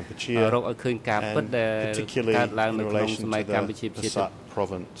រកឲ្យឃើញការពិតដែលកើតឡើងនៅក្នុងសម័យកម្ពុជា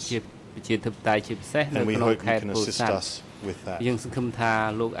ជាធិបតេយ្យជាពិសេសនៅក្នុងខេត្តពោធិ៍សាត់យើងសង្ឃឹមថា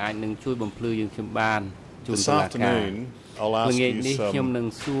លោកអាចនឹងជួយបំភ្លឺយើងខ្ញុំបានជួនតុលាការល្ងាចនេះខ្ញុំនឹង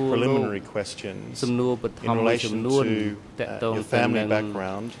សួរសំណួរបឋមមួយចំនួនតកតងទៅនឹង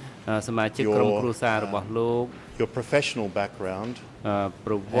សមាជិកក្រុមគ្រួសាររបស់លោក your professional background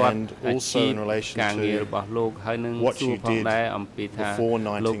ប្រវត្តិអាជីពការងាររបស់លោកហើយនឹងសួរផងដែរអំពីថា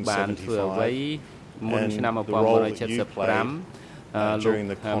លោកបានធ្វើអ្វីមុនឆ្នាំ1975លោ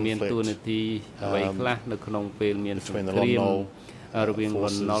កមានតួនាទីអ្វីខ្លះនៅក្នុងពេលមានសង្គ្រាមរវាងវ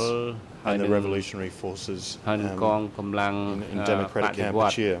ណ្ណុលand the revolutionary forces in democratic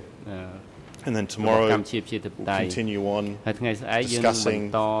Cambodia. And then tomorrow we'll continue on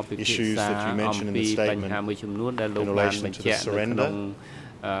discussing issues that you mentioned in the statement in relation to the surrender,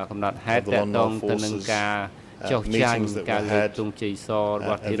 the Lon Nol forces, meetings that were had,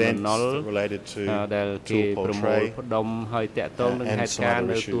 events related to Tul Po Tray, and some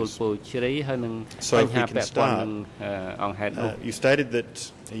other issues. So if we can start, you stated that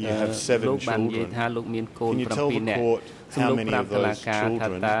you have 7 children. Can you tell the court how many of those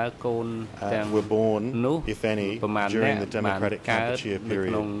children were born, if any, during the democratic Kampuchea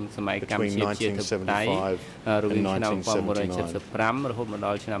period between 1975 and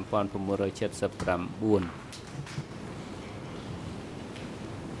 1979?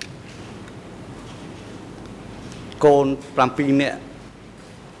 កូន7នាក់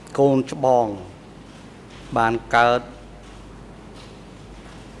កូនច្បងបានកើត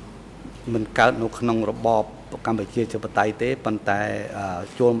មិនកើតនៅក្នុងរបបកម្ពុជាជាបតៃទេប៉ុន្តែ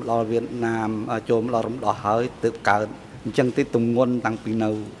ចូលមកដល់វៀតណាមចូលមកដល់រំដោះហើយទើបកើតអញ្ចឹងទេទម្ងន់តាំងពីនៅ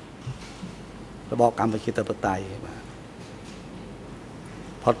របបកម្ពុជាជាបតៃបាទ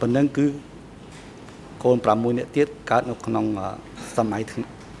ផុតប៉ុណ្្នឹងគឺកូន6នាក់ទៀតកើតនៅក្នុងសម័យឥ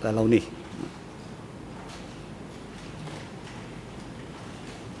ឡូវនេះ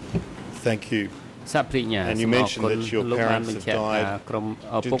Thank you. And you mentioned that your parents have died.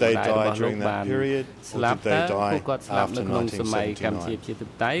 Did they die during that period, or did they die after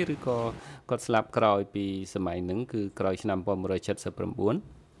 1979? ឬក៏គាត់ស្លាប់ក្រោយពីសម័យហ្នឹងគឺក្រោយឆ្នាំ1979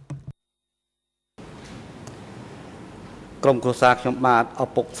 ក្រុមគ្រួសារខ្ញុំបាទឪ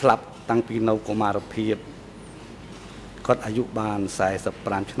ពុកស្លាប់តាំងពីនៅកុមារភាពគាត់អាយុបាន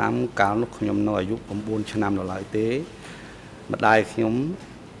45ឆ្នាំកាលនោះខ្ញុំនៅអាយុ9ឆ្នាំនៅឡើយទេម្ដាយខ្ញុំ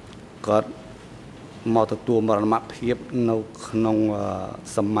គាត់មកទទួលមរណភាពនៅក្នុង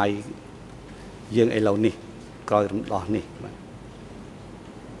សម័យយើងឥឡូវនេះក្រោយរំដោះនេះបាទ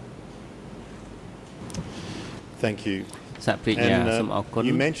Thank you. And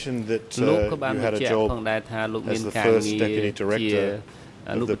you mentioned that you had a job as the first deputy director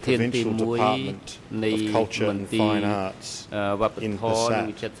of the Provincial Department of Culture and Fine Arts in Pasat.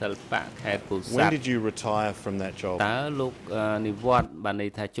 When did you retire from that job? តើលោកនិវត្តន៍បានន័យ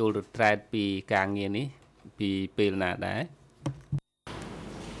ថាចូល retreat ពីការងារនេះព ពីពេលណាដែរ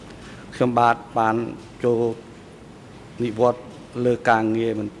ខ្ញុំបានចូលនិវត្តន៍លើការងា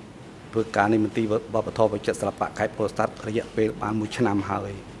រមិនធ្វើការនៃមន្ទីរវប្បធម៌វិចិត្រសិល្បៈខេត្តពោធិ៍សាត់រយៈពេលបាន1ឆ្នាំហើ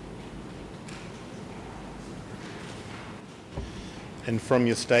យ And from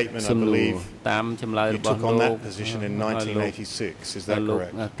your statement, I believe you took on that position in 1986. Is that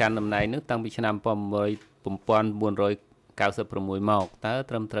correct? កាន់តំណែងនោះតាំងពីឆ្នាំ1996មកតើ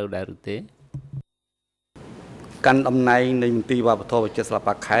ត្រឹមត្រូវដែរឬទេកាន់តំណែងនៃមន្ទីរវប្បធម៌វិចិត្រសិល្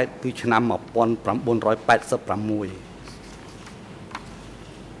បៈខេត្តគឺឆ្នាំ1986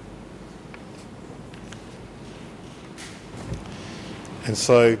 And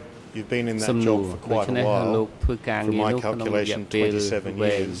so you've been in that job for quite a while. From my calculation, 27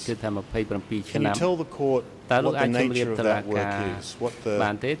 years. Can you tell the court what the nature of that work is? What the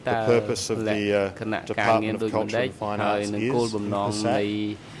purpose of the Department of Culture and Fine Arts is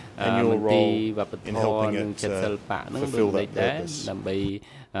and your role in helping it fulfill that purpose? ដើម្បី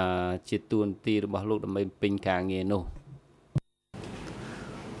ជាទួនាទីរបស់លោកដើម្បីពេញការងារនោះ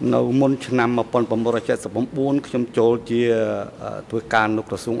នៅមុនឆ្នាំ1979ខ្ញុំចូលជាធ្វើការនៅ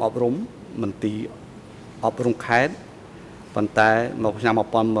ក្រសួងអប់រំមន្ទីរអប់រំខេត្តប៉ុន្តែមកឆ្នាំ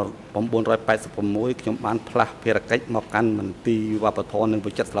1986ខ្ញុំបានផ្លាស់ភារកិច្ចមកកាន់មន្ទីរវប្បធម៌និង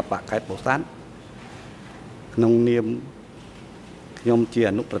វិចិត្រសិល្បៈខេត្តពោធិ៍សាត់ក្នុងនាមខ្ញុំជា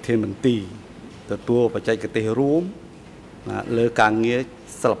អនុប្រធានមន្ទីរទទួលបច្ចេកទេសរួមលើការងារ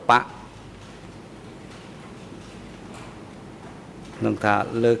សិល្បៈ នឹងថា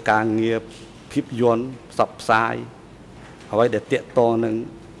លើការងារភាពយន្តផ្សព្វផ្សាយអ្វីដែលតាក់ទងនឹង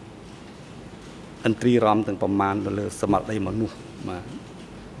ឥន្ទ្រីរម្មណ៍ទាំងប្រមាណទៅលើសមត្ថភាពមនុស្សបាទ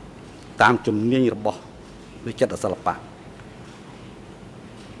តាមជំនាញរបស់វិចិត្រសិល្បៈ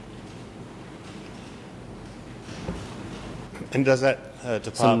And does that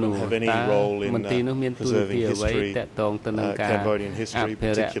department have any role in preserving history, Cambodian history,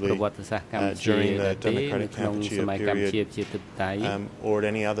 particularly during the Democratic Kampuchea period, or at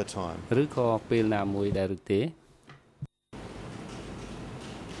any other time? ឬក៏ពេលណាមួយដែរឬទេ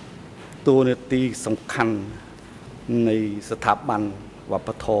តួនាទីសំខាន់នៃស្ថាប័នវប្ប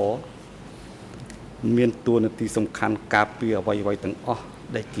ធម៌មានតួនាទីសំខាន់ការពារអ្វីៗទាំងអស់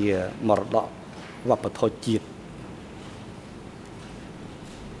ដែលជាមរតកវប្បធម៌ជាតិ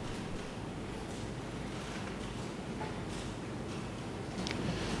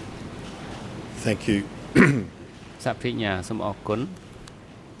Thank you.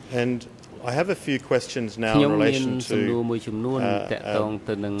 And I have a few questions now in relation to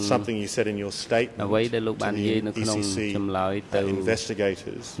something you said in your statement to the ECC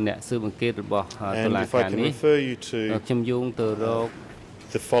investigators. And if I can refer you to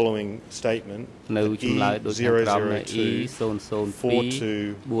the following statement,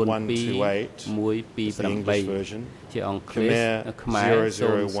 E00242128, the English version, Khmer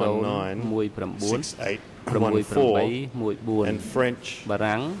 00196814, and French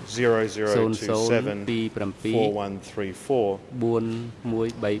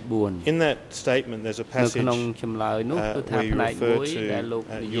 00274134. In that statement, there's a passage where you refer to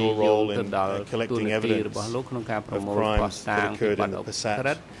your role in collecting evidence of crimes that occurred in the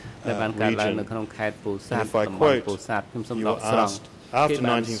Pasat region. And if I quote, you were asked, after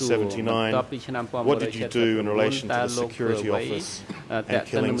 1979, what did you do in relation to the security office and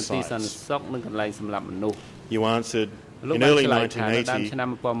killing sites? You answered, in early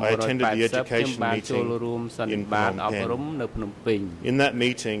 1980, I attended the education meeting in Phnom Penh. In that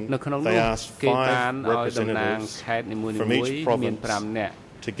meeting, they asked 5 representatives from each province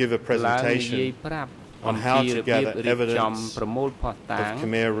to give a presentation on how to gather evidence of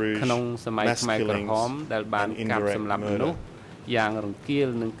Khmer Rouge mass killings and indirect murder. The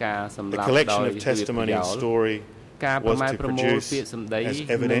collection of testimony and story was to produce as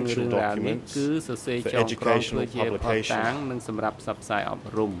evidential documents for educational publication.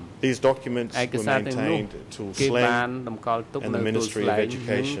 These documents were maintained at Tuol Sleng and the Ministry of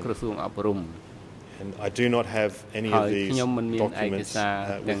Education. And I do not have any of these documents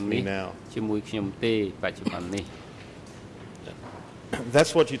with me now.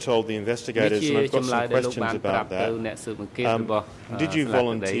 That's what you told the investigators, and I've got some questions about that. Did you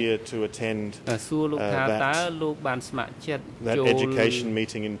volunteer to attend that education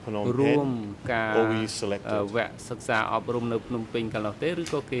meeting in Phnom Penh, or were you selected?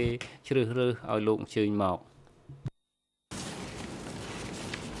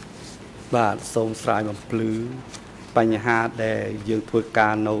 បាទសូមស្រាយបំភ្លឺបញ្ហាដែលយើងធ្វើកា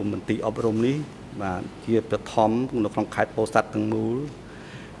រនៅមន្ទីរអប់រំនេះបាទជាបឋមនៅក្នុងខេត្តពោធិ៍សាត់ទាំងមូល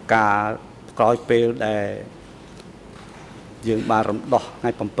ការក្រោយពេលដែល យើងបានរំដោះថ្ងៃ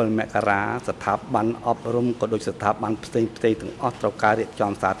7មករាស្ថាប័នអប់រំក៏ដូចស្ថាប័នផ្សេងៗទាំងអស់ត្រូវការរៀប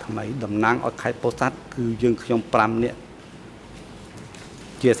ចំសារថ្មីតំណាងឲ្យខេត្តពោធិ៍សាត់គឺយើងខ្ញុំ5នាក់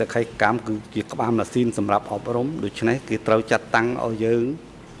ជាសក្ខីកម្មគឺជាក្បាលម៉ាស៊ីនសម្រាប់អប់រំដូច្នេះគេត្រូវចាត់តាំងឲ្យយើង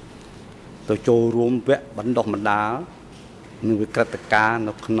ទៅចូលរួមវគ្គបណ្ដុះបណ្ដាលនិងវិក្រិតការ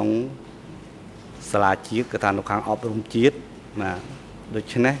នៅក្នុងសាលាជាតិគឺថានៅខាងអប់រំជាតិណាដូ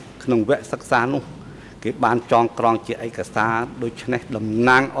ច្នេះក្នុងវគ្គសិក្សានោះគេបានចងក្រងជាឯកសារដូច្នេះតំ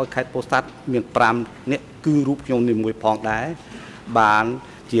ណាងឲ្យខេត្តពោធិ៍សាត់មាន5នាក់គឺរូបខ្ញុំនេះមួយផងដែរបាន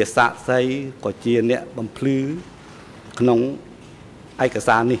ជាសាក្សីក៏ជាអ្នកបំភ្លឺក្នុងឯក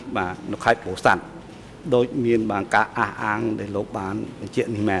សារនេះបាទនៅខេត្តពោធិ៍សាត់ដោយមានបានការអះអាងដែលលោកបានបញ្ជាក់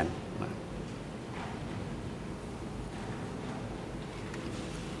នេះមែន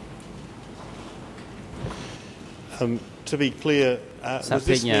To be clear, was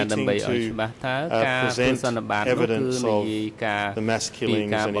this meeting to present evidence of the mass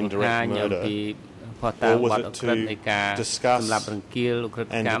killings and indirect murder, or was it to discuss and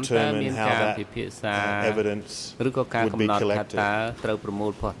determine how that evidence would be collected?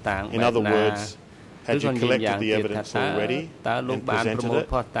 In other words, had you collected the evidence already and presented it,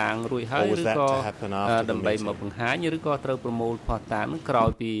 or was that to happen after the meeting?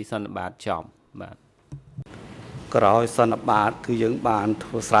 ក្រោយសន្និបាតគឺយើងបានធ្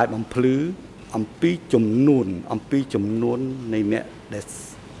វើស្រ័យបំភ្លឺអំពីចំនួននៃអ្នកដែល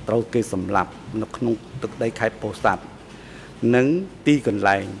ត្រូវគេសម្លាប់នៅក្នុងទឹកដីខេត្តពោធិ៍សាត់និងទីកន្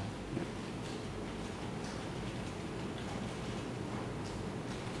លែង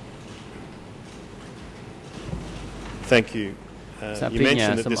Thank you. You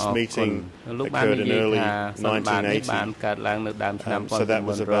mentioned that this meeting occurred in early 1980, so that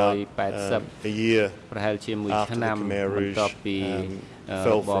was about a year after the Khmer Rouge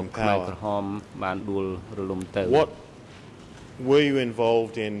fell from power. What were you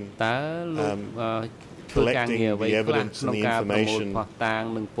involved in collecting the evidence and the information of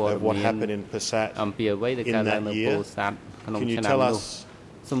what happened in Pasat in that year? Can you tell us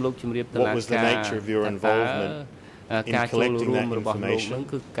what was the nature of your involvement in collecting that information,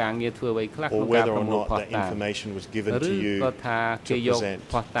 or whether or not that information was given to you to present?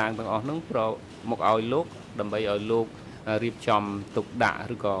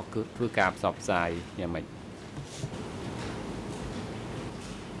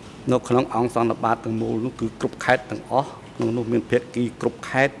 នៅក្នុងអង្គសន្និបាតទាំងមូលនោះគឺគ្រប់ខេត្តទាំងអស់ក្នុងនោះមានភាគីគ្រប់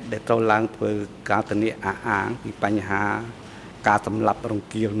ខេត្តដែលត្រូវឡើងធ្វើការធានាអះអាងពីបញ្ហាការសម្លាប់រង្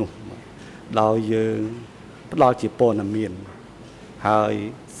គាលនោះដោយយើងផ្ដល់ជាព័ត៌មានហើយ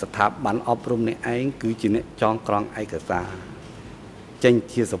ស្ថាប័នអប់រំនេះឯងគឺជាអ្នកចងក្រងឯកសារចេញ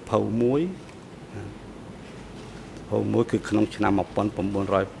ជាសភៅមួយគឺក្នុងឆ្នាំ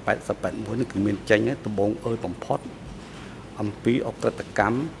1981នេះគឺមានចេញដំបូងអើយបំផុតអំពីអក្រិតក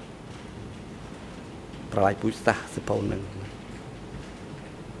ម្មប្រល័យពូជសាសន៍សភៅនឹង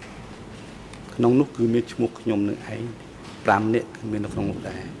ក្នុងនោះគឺមានឈ្មោះខ្ញុំនឹងឯង5នាក់គឺមាននៅក្នុងនោះ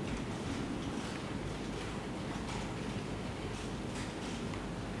ដែរ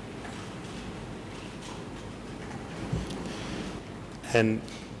And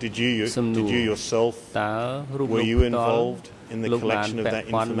did you yourself, were you involved in the collection of that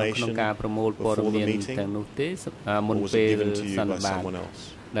information before the meeting, or was it given to you by someone else?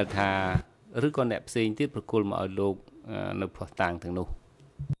 ដែលថាឬក៏អ្នកផ្សេងទៀតប្រគល់មកឲ្យលោកនៅផ្ទះតាំងទាំងនោះ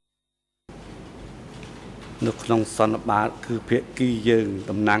នៅក្នុងសន្និបាតគឺភាគីយើង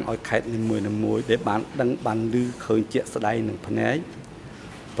តំណាងឲ្យខេត្តនីមួយៗដែលបានដឹងបានឮឃើញជាក់ស្ដែងនឹងភ្នែក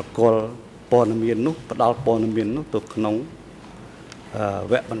ប្រគល់ព័ត៌មាននោះផ្ដល់ព័ត៌មាននោះទៅក្នុង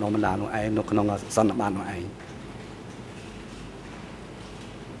វគ្គបណ្ដុះបណ្ដាលនោះឯងនៅក្នុងសន្និបាតនោះឯង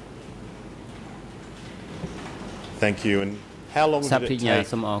Thank you. And how long did it take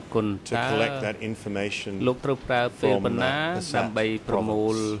to collect that information លោកត្រូវប្រើពេលប៉ុណ្ណាដើម្បីប្រមូ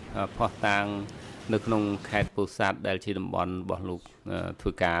លភស្តុតាងនៅក្នុងខេត្តពោធិ៍សាត់ដែលជាតំបន់របស់លោកធ្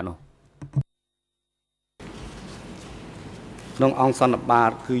វើការនោះ ក្នុងអង្គសន្និបា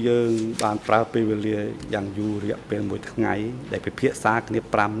តគឺយើងបានប្រើពេលវេលាយ៉ាងយូររយៈពេល1ថ្ងៃដែលពិភាក្សាគ្នា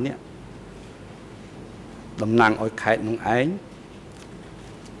5នាក់តំណាងឲ្យខេត្តនោះឯង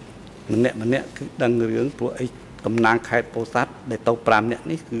ម្នាក់គឺដឹងរឿងព្រោះអីតំណាងខេត្តពោធិ៍សាត់ដែលទៅ5នាក់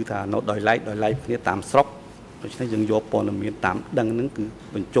នេះគឺថានៅដោយឡែកគ្នាតាមស្រុកដូច្នេះយើងយកព័ត៌មានតាមដឹងហ្នឹងគឺ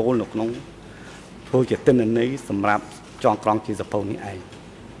បញ្ចូលនៅក្នុងធ្វើជាទិន្នន័យសម្រាប់ចងក្រងជាសភៅនេះឯង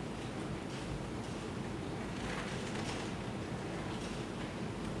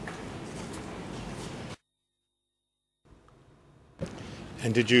And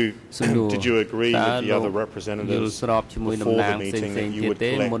And did you agree with the other representatives before the meeting that you would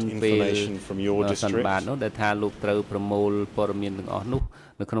collect information from your district? ដែលថាលោកត្រូវប្រមូលព័ត៌មានទាំងអស់នោះ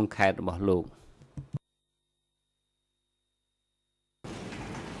នៅក្នុងខេត្តរបស់លោក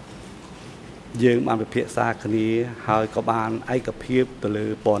យើងបានពិភាក្សាគ្នាហើយក៏បានឯកភាពទៅលើ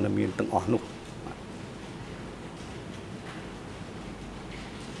ព័ត៌មានទាំងអស់នោះ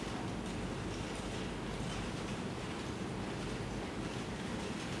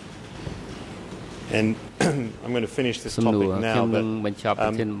And I'm going to finish this topic now,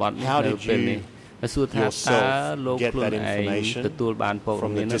 but how did you yourself get that information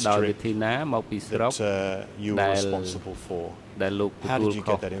from the district that you were responsible for? How did you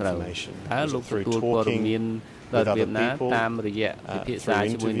get that information? Was it through talking with other people, through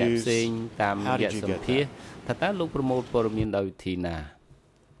interviews? How did you get that? តើលោកប្រមូលព័ត៌មានដោយវិធីណា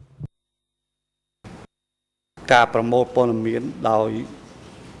ការប្រមូលព័ត៌មានដោយ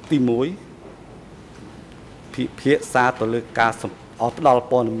ទី1 ពិភាក្សាទៅលើការផ្ដល់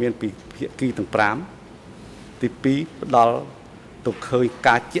ព័ត៌មានពីភាគីទាំង5ទី2ផ្ដល់ទៅឃើញ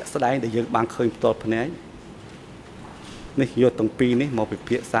ការជាក់ស្ដែងដែលយើងបានឃើញផ្ទាល់ភ្នែកនេះយកទាំងពីរនេះមកពិ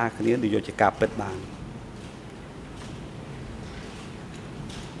ភាក្សាគ្នាដោយយកជាការពិតបាន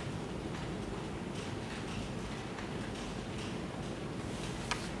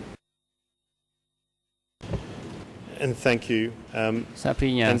And thank you. And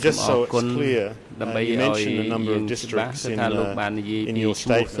just so it's clear, you mentioned a number of districts in your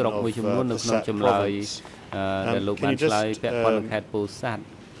statement of Pasat province. Can you just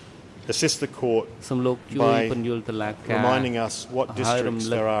assist the court by reminding us what districts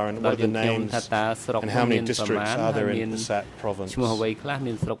there are and what are the names and how many districts are there in Pasat province?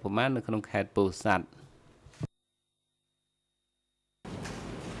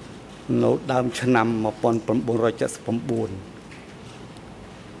 នៅដើមឆ្នាំ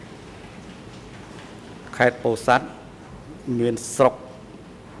 1979 ខេត្តពោធិ៍សាត់មានស្រុក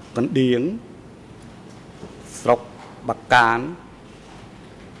កណ្ដៀងស្រុកបាកាន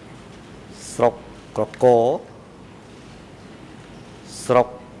ស្រុកក្រកស្រុក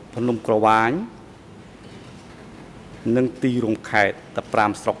ភ្នំក្រវាញនិងទីរួមខេត្តតែ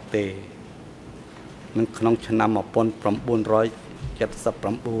5ស្រុកទេនឹងក្នុងឆ្នាំ ប៉ុ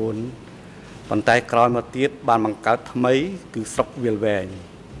ន្តែក្រោយមកទៀតបានបង្កើតថ្មីគឺស្រុកវាលវែង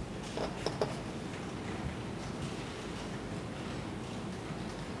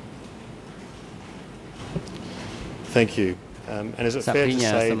Thank you. And is it fair to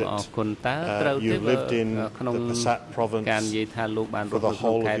say that you've lived in the Pasat province for the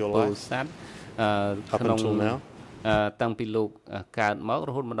whole of your life up until now? តាំងពីលោកកើតមករ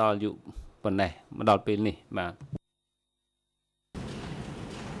ហូតមកដល់អាយុប៉ុណ្ណេះមកដល់ពេលនេះបាទ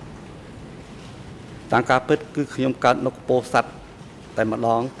តាមការពិតគឺខ្ញុំកើតនៅពោធិ៍សាត់តែម្ដ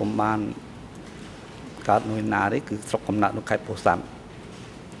ងប្រហែលកើតនៅណាទេគឺស្រុកកំណើតនៅខេត្តពោធិ៍សាត់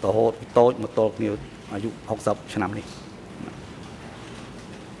រហូតពីតូចមកទល់គ្នាអាយុ 60 ឆ្នាំនេះ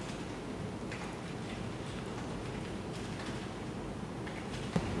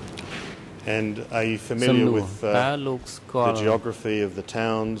And are you familiar with the geography of the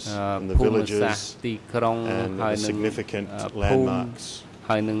towns and the villages and the significant landmarks?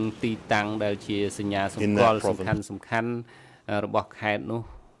 ហើយនឹងទីតាំងដែលជាសញ្ញាសម្គាល់សំខាន់របស់ខេត្តនោះ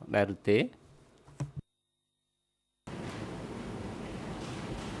ដែរឬទេ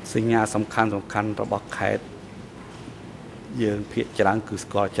សញ្ញាសំខាន់របស់ខេត្តយើងភាគច្រើនគឺ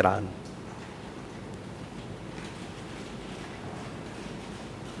ស្គាល់ច្រើន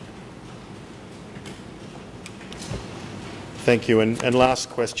Thank you. And last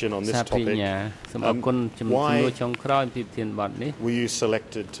question on this topic. Why were you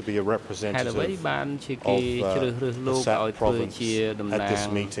selected to be a representative of Pasat province at this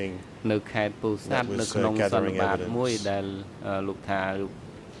meeting that was gathering evidence?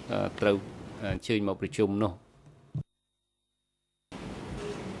 ត្រូវអញ្ជើញមកប្រជុំនោះ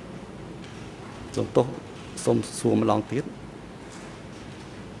សូមសួរម្ដងទៀត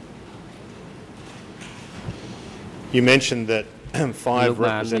You mentioned that 5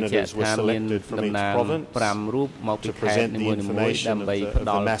 representatives were selected from each province to present the information of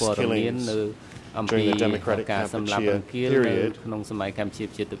the mass killings during the Democratic Kampuchea period.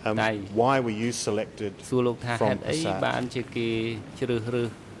 Why were you selected from Pasat? បានជាគេជ្រើសរើស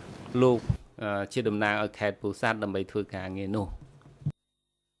លោកជាតំណាងឲ្យខេត្តពោធិ៍សាត់ដើម្បីធ្វើការងារនោះ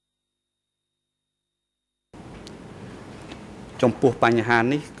ចំពោះបញ្ហា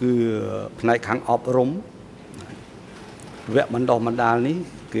នេះគឺផ្នែកខាងអប់រំ វគ្គបណ្ដុះបណ្ដាលនេះ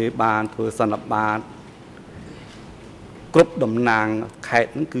គេបានធ្វើសន្និបាតគ្រប់តំណាងខេត្ត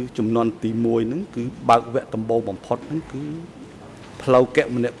ហ្នឹងគឺចំនួនទី1ហ្នឹងគឺបើកវគ្គដំបូងបំផុតហ្នឹងគឺ ផ្លូវគ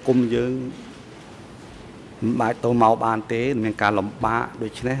មនាគមន៍យើងអាចទៅមកបានទេមានការលំបាកដូ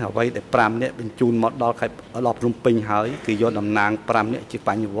ច្នេះអ្វីដែល5នាក់បញ្ជូនមកដល់ខេត្តដល់ភ្នំពេញហើយគឺយកតំណាង5នាក់ជាប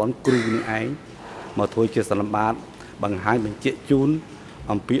ញ្ញវន្តគ្រូនេះឯងមកធ្វើជាសន្និបាតបង្ហាញបញ្ជាក់ជូន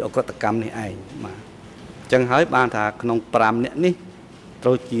អំពីអក្រិតកម្មនេះឯងបាទអញ្ចឹងហើយបានថាក្នុង5នាក់នេះត្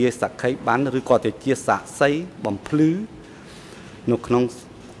រូវជាសក្ខីប័ណ្ណឬក៏ទៅជាសាក្សីបំភ្លឺនៅក្នុង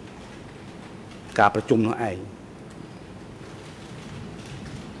ការប្រជុំនោះឯង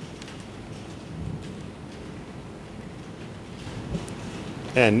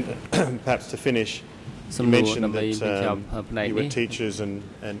And perhaps to finish, you mentioned that you were teachers and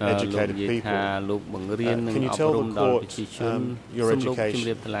educated people. Can you tell the court your education?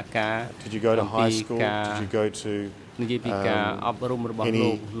 Did you go to high school? Did you go to any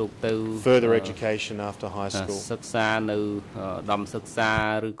further education after high school? សិក្សានៅដំសិក្សា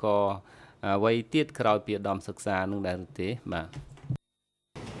ឬក៏អ្វីទៀតក្រោយពីដំសិក្សានឹងដែរទេបាទ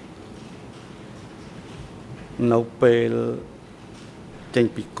នៅពេលចេញ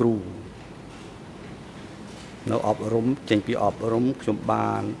ពីគ្រូនៅអប់រំចេញពីអប់រំខ្ញុំ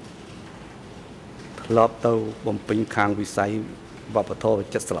បានធ្លាប់ទៅបំពេញខាងវិស័យវប្បធម៌វិ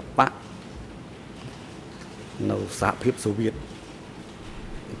ចិត្រសិល្បៈនៅសហភាពសូវៀត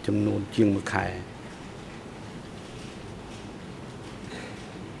ចំនួនជាង1ខែ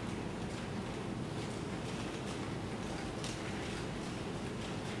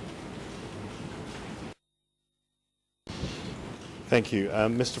Thank you.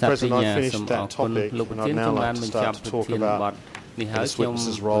 Mr. President, I've finished that topic, and I'd now like to start to talk about the Swiss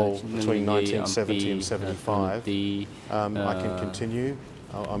witness's role between 1970 and 75. I can continue.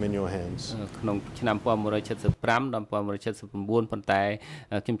 I'm in your hands. ក្នុងឆ្នាំ1975ដល់1979ប៉ុន្តែ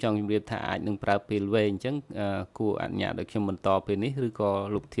ខ្ញុំចង់ជម្រាបថាអាចនឹងប្រើពេលវែងអញ្ចឹងគួរអនុញ្ញាតឲ្យខ្ញុំបន្តពេលនេះឬក៏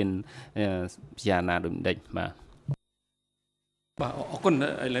លោកធានពិចារណាដូចនេះបាទបាទអរគុណ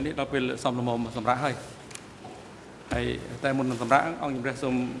ឥឡូវនេះដល់ពេលសំលមសម្រាប់ហើយហើយតែមុននឹងសម្រាប់អង្គជំរះសូ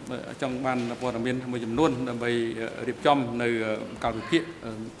មចង់បានព័ត៌មានមួយចំនួនដើម្បីរៀបចំនៅកាលវិភាគ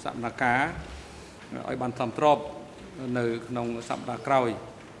សកម្មភាពឲ្យបានសមស្របនៅក្នុងសប្តាហ៍ក្រោយ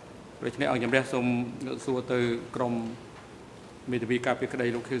ដូច្នេះអង្គជំរះសូមសួរទៅក្រុមមេធាវីការពារក្តី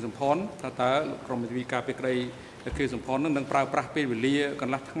លោកខៀវសំផនថាតើក្រុមមេធាវីការពារក្តីលោកខៀវសំផននឹងប្រើប្រាស់ពេលវេលាក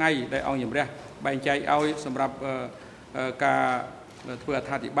ន្លះថ្ងៃដែលអង្គជំរះបែងចែកឲ្យសម្រាប់ការធ្វើអត្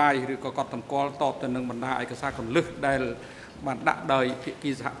ថាធិប្បាយឬក៏កត់សម្គាល់តបទៅនឹងបណ្ដាឯកសារកន្លឹះដែលបានដាក់ដោយភាគី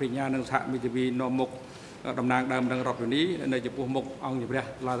សហប្រញ្ញានិងសហមេធាវីនាំមុខតំណាងដើមនឹងរដ្ឋវិនីនៅចំពោះមុខអង្គជំរះ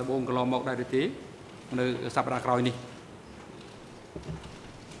ឡាដបងកន្លងមកដែរទេនៅសប្តាហ៍ក្រោយនេះ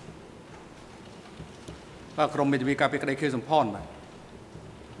ក្រុមមេធាវីការពារក្តីខៀវសំផនបាទ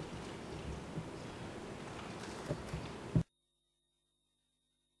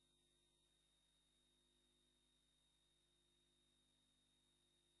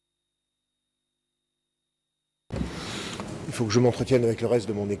Il faut que je m'entretienne avec le reste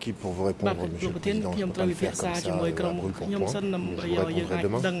de mon équipe pour vous répondre, Monsieur le Président. Je ne peux pas le faire comme ça à brûle pour point, mais je vous répondrai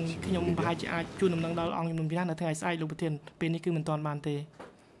demain, si vous voulez bien.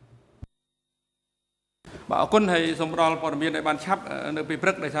 បាទអរគុណហើយសូមផ្ដល់ព័ត៌មានឲ្យបានឆាប់នៅពេលព្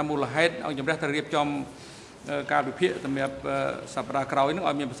រឹកដោយសារមូលហេតុអង្គជំរះត្រូវរៀបចំការវិភាគសម្រាប់សប្តាហ៍ក្រោយនឹង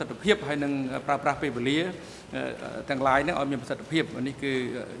ឲ្យមានប្រសិទ្ធភាពហើយនឹងប្រើប្រាស់ពេលវេលាទាំងឡាយនឹងឲ្យមានប្រសិទ្ធភាពនេះគឺ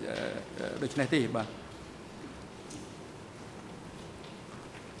ដូច្នេះទេបាទ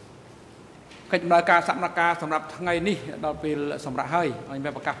កិច្ចដំណើរការសកម្មភាពសម្រាប់ថ្ងៃនេះដល់ពេលសម្រាប់ហើយឲ្យមា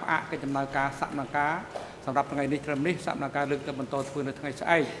នប្រកាសផ្អាកកិច្ចដំណើរការសកម្មភាពសម្រាប់ថ្ងៃនេះត្រឹមនេះសកម្មភាពលើកទៅបន្តធ្វើនៅថ្ងៃស្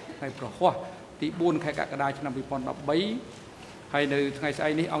អែកថ្ងៃប្រហ័សទី4ខែកក្កដាឆ្នាំ2013ហើយនៅថ្ងៃស្អែ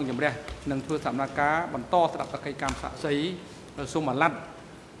កនេះអង្គជំរះនឹងធ្វើសកម្មភាពបន្តស្ដាប់សកម្មសាក់សីសុំអាឡាត់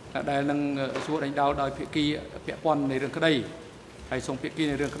ដែលនឹងសួរដេញដោលដោយភាគីពាក់ព័ន្ធនៃរឿងក្តីហើយសូមភាគី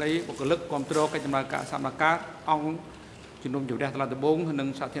នៃរឿងក្តីបុគ្គលិកគ្រប់គ្រងកិច្ចដំណើរការសកម្មភាពអង្គជំនុំជម្រះថ្លាដំបងនិង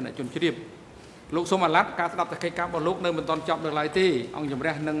សាធារណជនជ្រាបលោកសូមអាឡាត់ការស្ដាប់សកម្មភាពរបស់លោកនៅមិនទាន់ចប់នៅឡើយទេអង្គជំ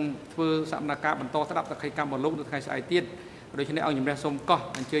រះនឹងធ្វើសកម្មភាពបន្តស្ដាប់សកម្មភាពរបស់លោកនៅថ្ងៃស្អែកទៀតដូច្នេះអង្គជំរះសូមកោះ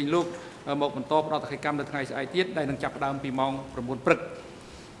អញ្ជើញលោកមកបន្តផ្ដល់សកម្មនៅថ្ងៃស្អែកទៀតដែលនឹងចាប់ផ្ដើមពីម៉ោង 9 ព្រឹក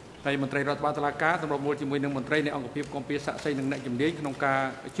ហើយមន្ត្រីរដ្ឋបាលតុលាការសម្របមូលជាមួយនឹងមន្ត្រីនៃអង្គភាពគម្ពីរសាក់សីនិងអ្នកជំនាញក្នុងការ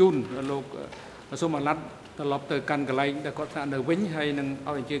ជូនលោកសូមអាឡាត់ត្រឡប់ទៅកាន់កន្លែងដែលគាត់ស្នាក់នៅវិញហើយនឹង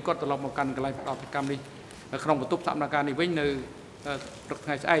ឲ្យអញ្ជើញគាត់ត្រឡប់មកកាន់កន្លែងផ្ដល់សកម្មនេះក្នុងបន្ទប់សកម្មភាពនេះវិញនៅព្រឹកថ្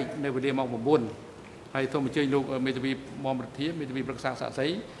ងៃស្អែកនៅវេលាម៉ោង 9 ហើយសូមអញ្ជើញលោកមេធាវីមុំរដ្ឋាមេធាវីប្រឹក្សាសាក់សី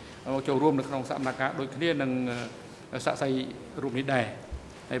ចូលរួមនៅក្នុងសកម្មភាពដូចគ្នានឹងសាក់សីរូបនេះដែរ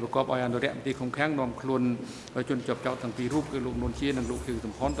ហើយប្រកបឲ្យអនុរិយមន្ត្រីឃុំឃាំងនាំខ្លួនជនជាប់ចោទទាំងពីររូបគឺលោកនួនជានិងលោកខៀវ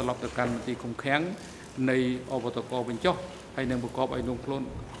សំផនត្រឡប់ទៅកាន់មន្ត្រីឃុំឃាំងនៃអបតកវិញចុះហើយនឹងប្រកបឲ្យនាំខ្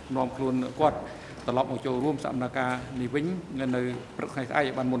លួនគាត់ ត្រឡប់មកចូលរួមសកម្មភាពនេះវិញនៅព្រឹកថ្ងៃស្អែក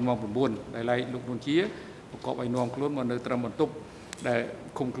បានមុនម៉ោង 9 ដែលឡៃលោកនួនជាប្រកបឲ្យនាំខ្លួនមកនៅត្រឹមបន្ទប់ដែល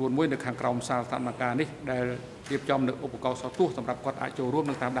ឃុំខ្លួនមួយនៅខាងក្រោមសាលសកម្មភាពនេះដែលរៀបចំនៅឧបករណ៍សោះទោះសម្រាប់គាត់អាចចូលរួម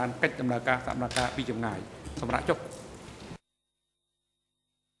នឹងតាមដានកិច្ចដំណើរការសកម្មភាពពីចម្ងាយសម្រាប់ចុះ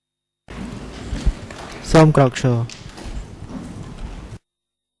សូមក្រោកឈរ